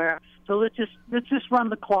anywhere. So let's just run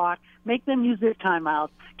the clock, make them use their timeouts,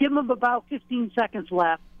 give them about 15 seconds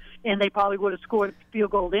left, and they probably would have scored a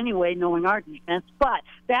field goal anyway, knowing our defense. But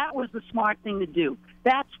that was the smart thing to do.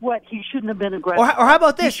 That's what he shouldn't have been aggressive. Or how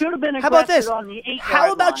about this? He should have been aggressive on the 8-yard line.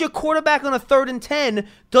 How about your quarterback on a 3rd and 10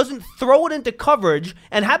 doesn't throw it into coverage,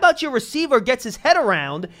 and how about your receiver gets his head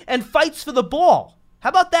around and fights for the ball? How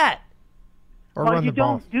about that? Or well, run you the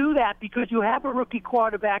ball. don't do that because you have a rookie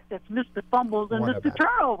quarterback that's missed the fumbles and missed the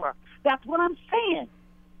turnover. That's what I'm saying.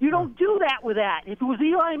 You don't do that with that. If it was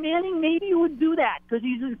Eli Manning, maybe you would do that because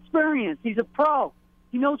he's experienced. He's a pro.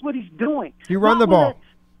 He knows what he's doing. You run the ball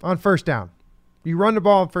on first down. You run the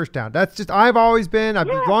ball on first down. That's just I've always been. As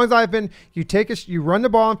long as I've been, you run the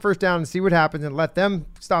ball on first down and see what happens and let them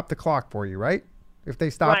stop the clock for you, right? If they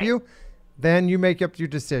stop you, then you make up your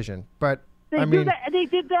decision. But they did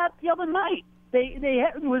that the other night.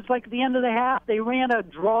 It was like the end of the half. They ran a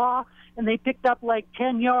draw and they picked up like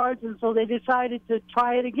 10 yards, and so they decided to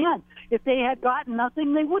try it again. If they had gotten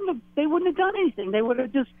nothing, they wouldn't have done anything. They would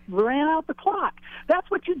have just ran out the clock.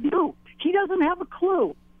 That's what you do. He doesn't have a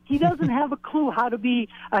clue. He doesn't have a clue how to be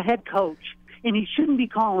a head coach, and he shouldn't be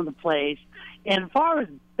calling the plays. And as far as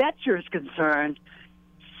Betcher is concerned,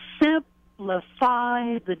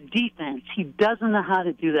 simplify the defense. He doesn't know how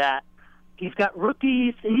to do that. He's got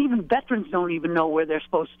rookies, and even veterans don't even know where they're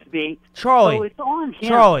supposed to be. Charlie, so it's on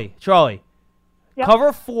him. Charlie. Yep.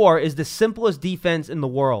 Cover 4 is the simplest defense in the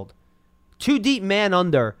world. 2 deep man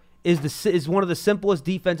under is one of the simplest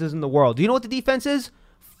defenses in the world. Do you know what the defense is?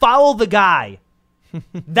 Follow the guy.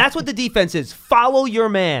 That's what the defense is. Follow your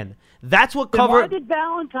man. That's what cover. Why did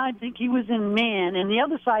Valentine think he was in man, and the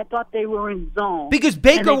other side thought they were in zone? Because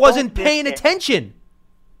Baker wasn't paying attention.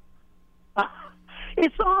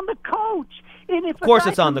 It's on the coach. And if of course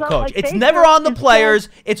it's on the coach. It's never on the players.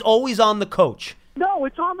 It's always on the coach. No,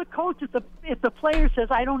 it's on the coach. If the player says,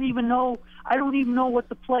 I don't even know what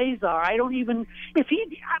the plays are. They're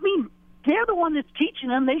the one that's teaching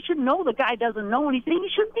them. They should know the guy doesn't know anything. He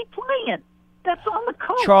shouldn't be playing. That's on the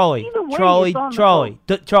coach.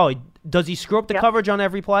 Charlie, does he screw up the coverage on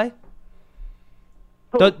every play?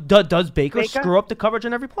 Does Baker screw up the coverage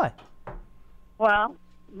on every play? Well,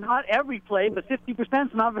 not every play, but 50%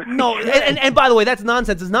 is not very No, and by the way, that's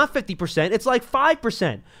nonsense. It's not 50%. It's like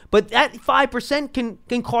 5%. But that 5%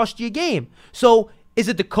 can cost you a game. So is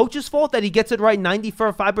it the coach's fault that he gets it right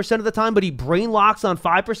 95% of the time, but he brain locks on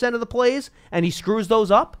 5% of the plays and he screws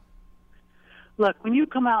those up? Look, when you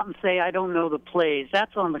come out and say, I don't know the plays,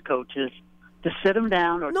 that's on the coaches to sit them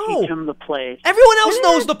down or teach them the plays. Everyone else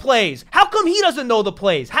knows the plays. How come he doesn't know the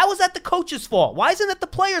plays? How is that the coach's fault? Why isn't it the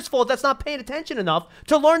player's fault that's not paying attention enough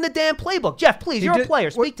to learn the damn playbook? Jeff, please, you're a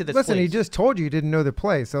player. Speak to this, Listen, please. he just told you didn't know the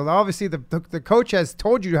play. So obviously the coach has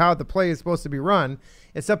told you how the play is supposed to be run.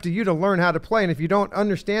 It's up to you to learn how to play. And if you don't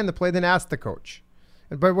understand the play, then ask the coach.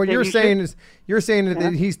 But what you're saying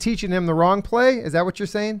that he's teaching him the wrong play? Is that what you're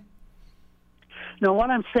saying? No,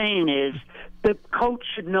 what I'm saying is the coach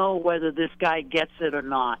should know whether this guy gets it or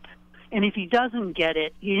not. And if he doesn't get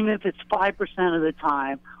it, even if it's 5% of the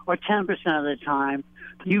time or 10% of the time,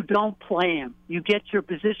 you don't play him. You get your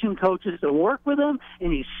position coaches to work with him,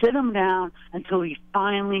 and you sit him down until he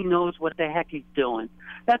finally knows what the heck he's doing.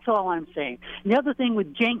 That's all I'm saying. And the other thing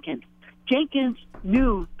with Jenkins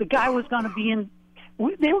knew the guy was going to be in.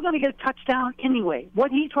 They were going to get a touchdown anyway. What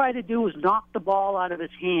he tried to do was knock the ball out of his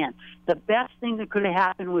hand. The best thing that could have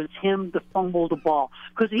happened was him to fumble the ball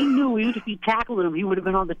because he knew even if he tackled him, he would have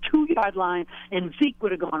been on the 2-yard line, and Zeke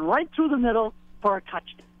would have gone right through the middle for a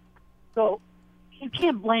touchdown. So you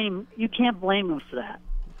can't blame him for that.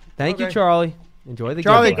 Thank you, Charlie. Enjoy the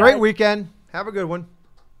game. Charlie, great weekend. Have a good one.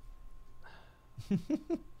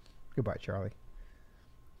 Goodbye, Charlie.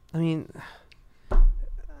 I mean,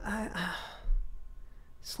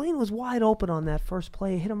 Slayton was wide open on that first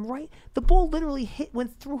play. It hit him right. The ball literally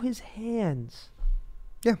went through his hands.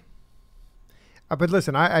 Yeah. But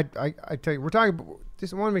listen, I tell you, we're talking.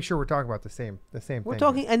 Just want to make sure we're talking about the same thing. We're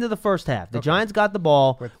talking end of the first half. The Giants got the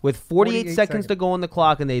ball with 48 seconds to go on the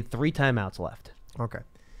clock, and they had 3 timeouts left. Okay.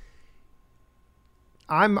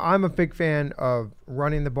 I'm a big fan of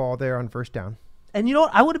running the ball there on first down. And you know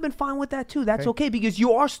what? I would have been fine with that too. That's okay because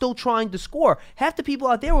you are still trying to score. Half the people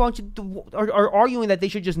out there are arguing that they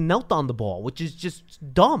should just knelt on the ball, which is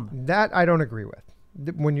just dumb. That I don't agree with.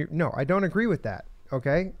 I don't agree with that.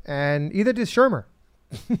 Okay, and either does Shurmur,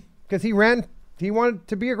 because he wanted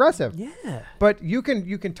to be aggressive. Yeah. But you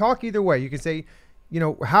can talk either way. You can say,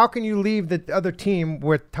 how can you leave the other team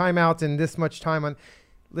with timeouts and this much time on?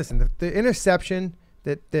 Listen, the interception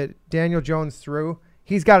that Daniel Jones threw.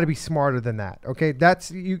 He's got to be smarter than that, okay?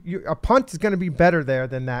 That's a punt is going to be better there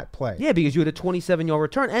than that play. Yeah, because you had a 27-yard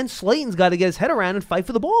return, and Slayton's got to get his head around and fight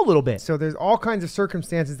for the ball a little bit. So there's all kinds of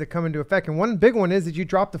circumstances that come into effect, and one big one is that you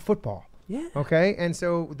drop the football. Yeah. Okay, and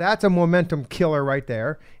so that's a momentum killer right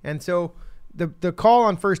there. And so the call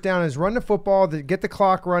on first down is run the football, get the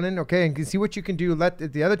clock running, okay, and see what you can do. Let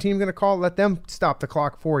the other team going to call, let them stop the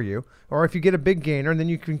clock for you. Or if you get a big gainer, then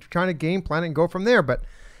you can kind of game plan it and go from there. But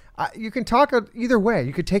you can talk either way.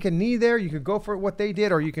 You could take a knee there. You could go for what they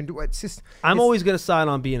did, or you can do it. I'm always going to side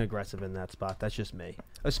on being aggressive in that spot. That's just me.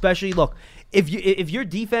 Especially, look, if your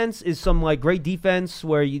defense is some great defense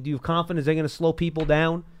where you have confidence they're going to slow people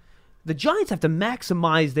down, the Giants have to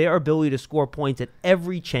maximize their ability to score points at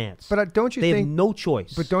every chance. But don't you think they have no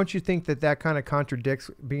choice? But don't you think that kind of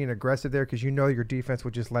contradicts being aggressive there because your defense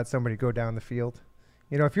will just let somebody go down the field?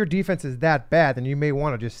 If your defense is that bad, then you may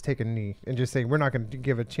want to just take a knee and just say, we're not going to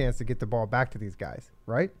give a chance to get the ball back to these guys,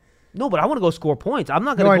 right? No, but I want to go score points. I'm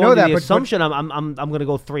not going to go into the assumption I'm going to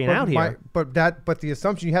go 3 and out here. But the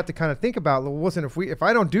assumption you have to kind of think about, well, listen, if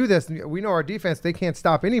I don't do this, we know our defense, they can't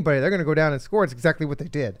stop anybody. They're going to go down and score. It's exactly what they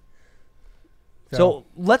did. So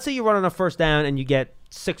let's say you run on a first down and you get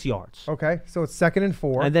 6 yards. Okay, so it's 2nd and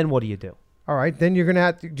 4. And then what do you do? All right, then you're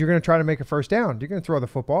gonna try to make a first down. You're gonna throw the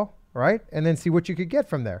football, right, and then see what you could get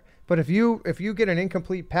from there. But if you get an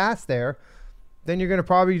incomplete pass there, then you're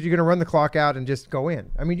gonna run the clock out and just go in.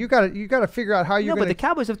 I mean, you gotta figure out how you're. No, but the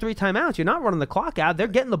Cowboys have 3 timeouts. You're not running the clock out. They're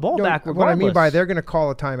getting the ball back regardless. What I mean by they're gonna call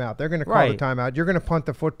a timeout. They're gonna call the timeout. You're gonna punt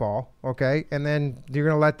the football, okay, and then you're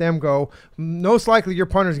gonna let them go. Most likely, your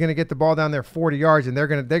punter's gonna get the ball down there 40 yards, and they're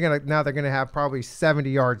gonna have probably 70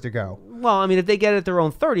 yards to go. Well, I mean, if they get it at their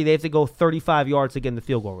own 30, they have to go 35 yards to get in the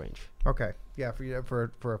field goal range. Okay, yeah,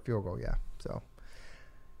 for a field goal, yeah. So.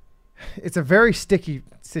 It's a very sticky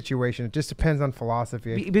situation. It just depends on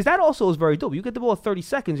philosophy. Because that also is very dope. You get the ball at 30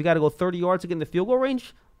 seconds, you got to go 30 yards to get in the field goal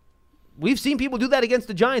range. We've seen people do that against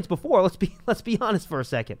the Giants before. Let's be honest for a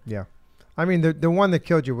second. Yeah. I mean, the one that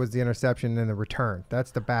killed you was the interception and the return. That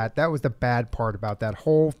was the bad part about that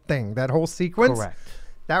whole thing, that whole sequence. Correct.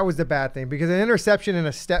 That was the bad thing because an interception and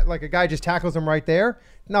a step, like a guy just tackles him right there,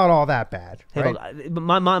 not all that bad. Hey, right? Look,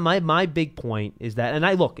 my big point is that, and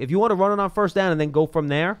if you want to run it on first down and then go from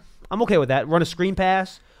there, I'm okay with that. Run a screen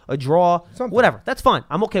pass, a draw, whatever. That's fine.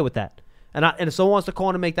 I'm okay with that. And if someone wants to call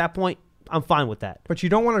in and make that point, I'm fine with that. But you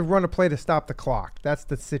don't want to run a play to stop the clock. That's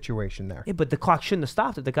the situation there. Yeah, but the clock shouldn't have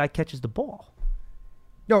stopped if the guy catches the ball.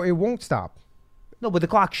 No, it won't stop. No, but the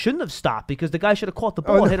clock shouldn't have stopped because the guy should have caught the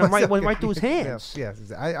ball and hit him right through his hands. Yes.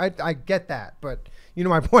 I get that. But,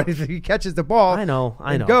 my point is if he catches the ball, I know.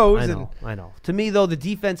 To me, though, the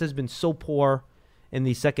defense has been so poor in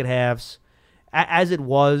the second halves. As it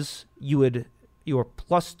was, you were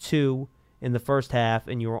 +2 in the first half,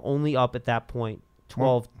 and you were only up at that point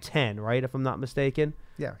 12-10, right, if I'm not mistaken?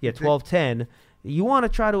 Yeah. Yeah, 12-10. You want to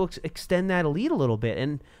try to extend that lead a little bit,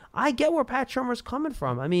 and I get where Pat Shurmur's coming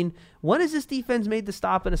from. I mean, when has this defense made the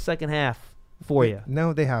stop in the second half for you?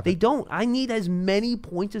 No, they haven't. They don't. I need as many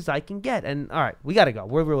points as I can get. And, all right, we got to go.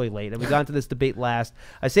 We're really late, and we got into this debate last.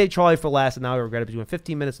 I saved Charlie for last, and now I regret it because we're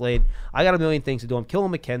 15 minutes late. I got a million things to do. I'm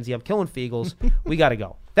killing McKenzie. I'm killing Fiegels. We got to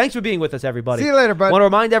go. Thanks for being with us, everybody. See you later, bud. I want to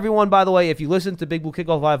remind everyone, by the way, if you listen to Big Blue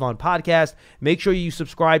Kickoff Live on podcast, make sure you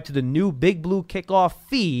subscribe to the new Big Blue Kickoff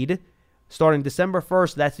feed starting December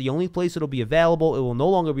 1st. That's the only place it'll be available. It will no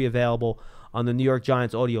longer be available on the New York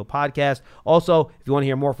Giants audio podcast. Also, if you want to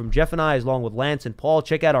hear more from Jeff and I, along with Lance and Paul,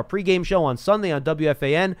 check out our pregame show on Sunday on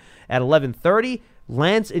WFAN at 11:30.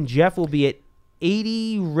 Lance and Jeff will be at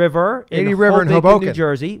 80 River in Hoboken, New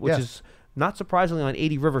Jersey, which is not surprisingly, on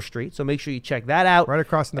 80 River Street. So make sure you check that out. Right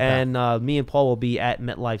across from the And me and Paul will be at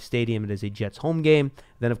MetLife Stadium. It is a Jets home game.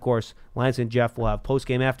 Then, of course, Lance and Jeff will have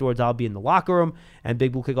post-game afterwards. I'll be in the locker room. And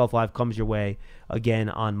Big Blue Kickoff Live comes your way again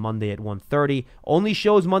on Monday at 1:30. Only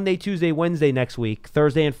shows Monday, Tuesday, Wednesday next week.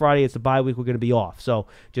 Thursday and Friday, it's the bye week. We're going to be off. So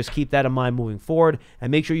just keep that in mind moving forward.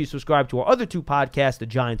 And make sure you subscribe to our other two podcasts, The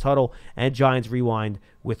Giants Huddle and Giants Rewind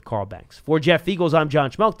with Carl Banks. For Jeff Eagles, I'm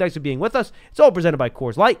John Schmelk. Thanks for being with us. It's all presented by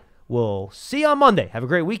Coors Light. We'll see you on Monday. Have a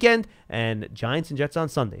great weekend. And Giants and Jets on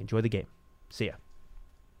Sunday. Enjoy the game. See ya.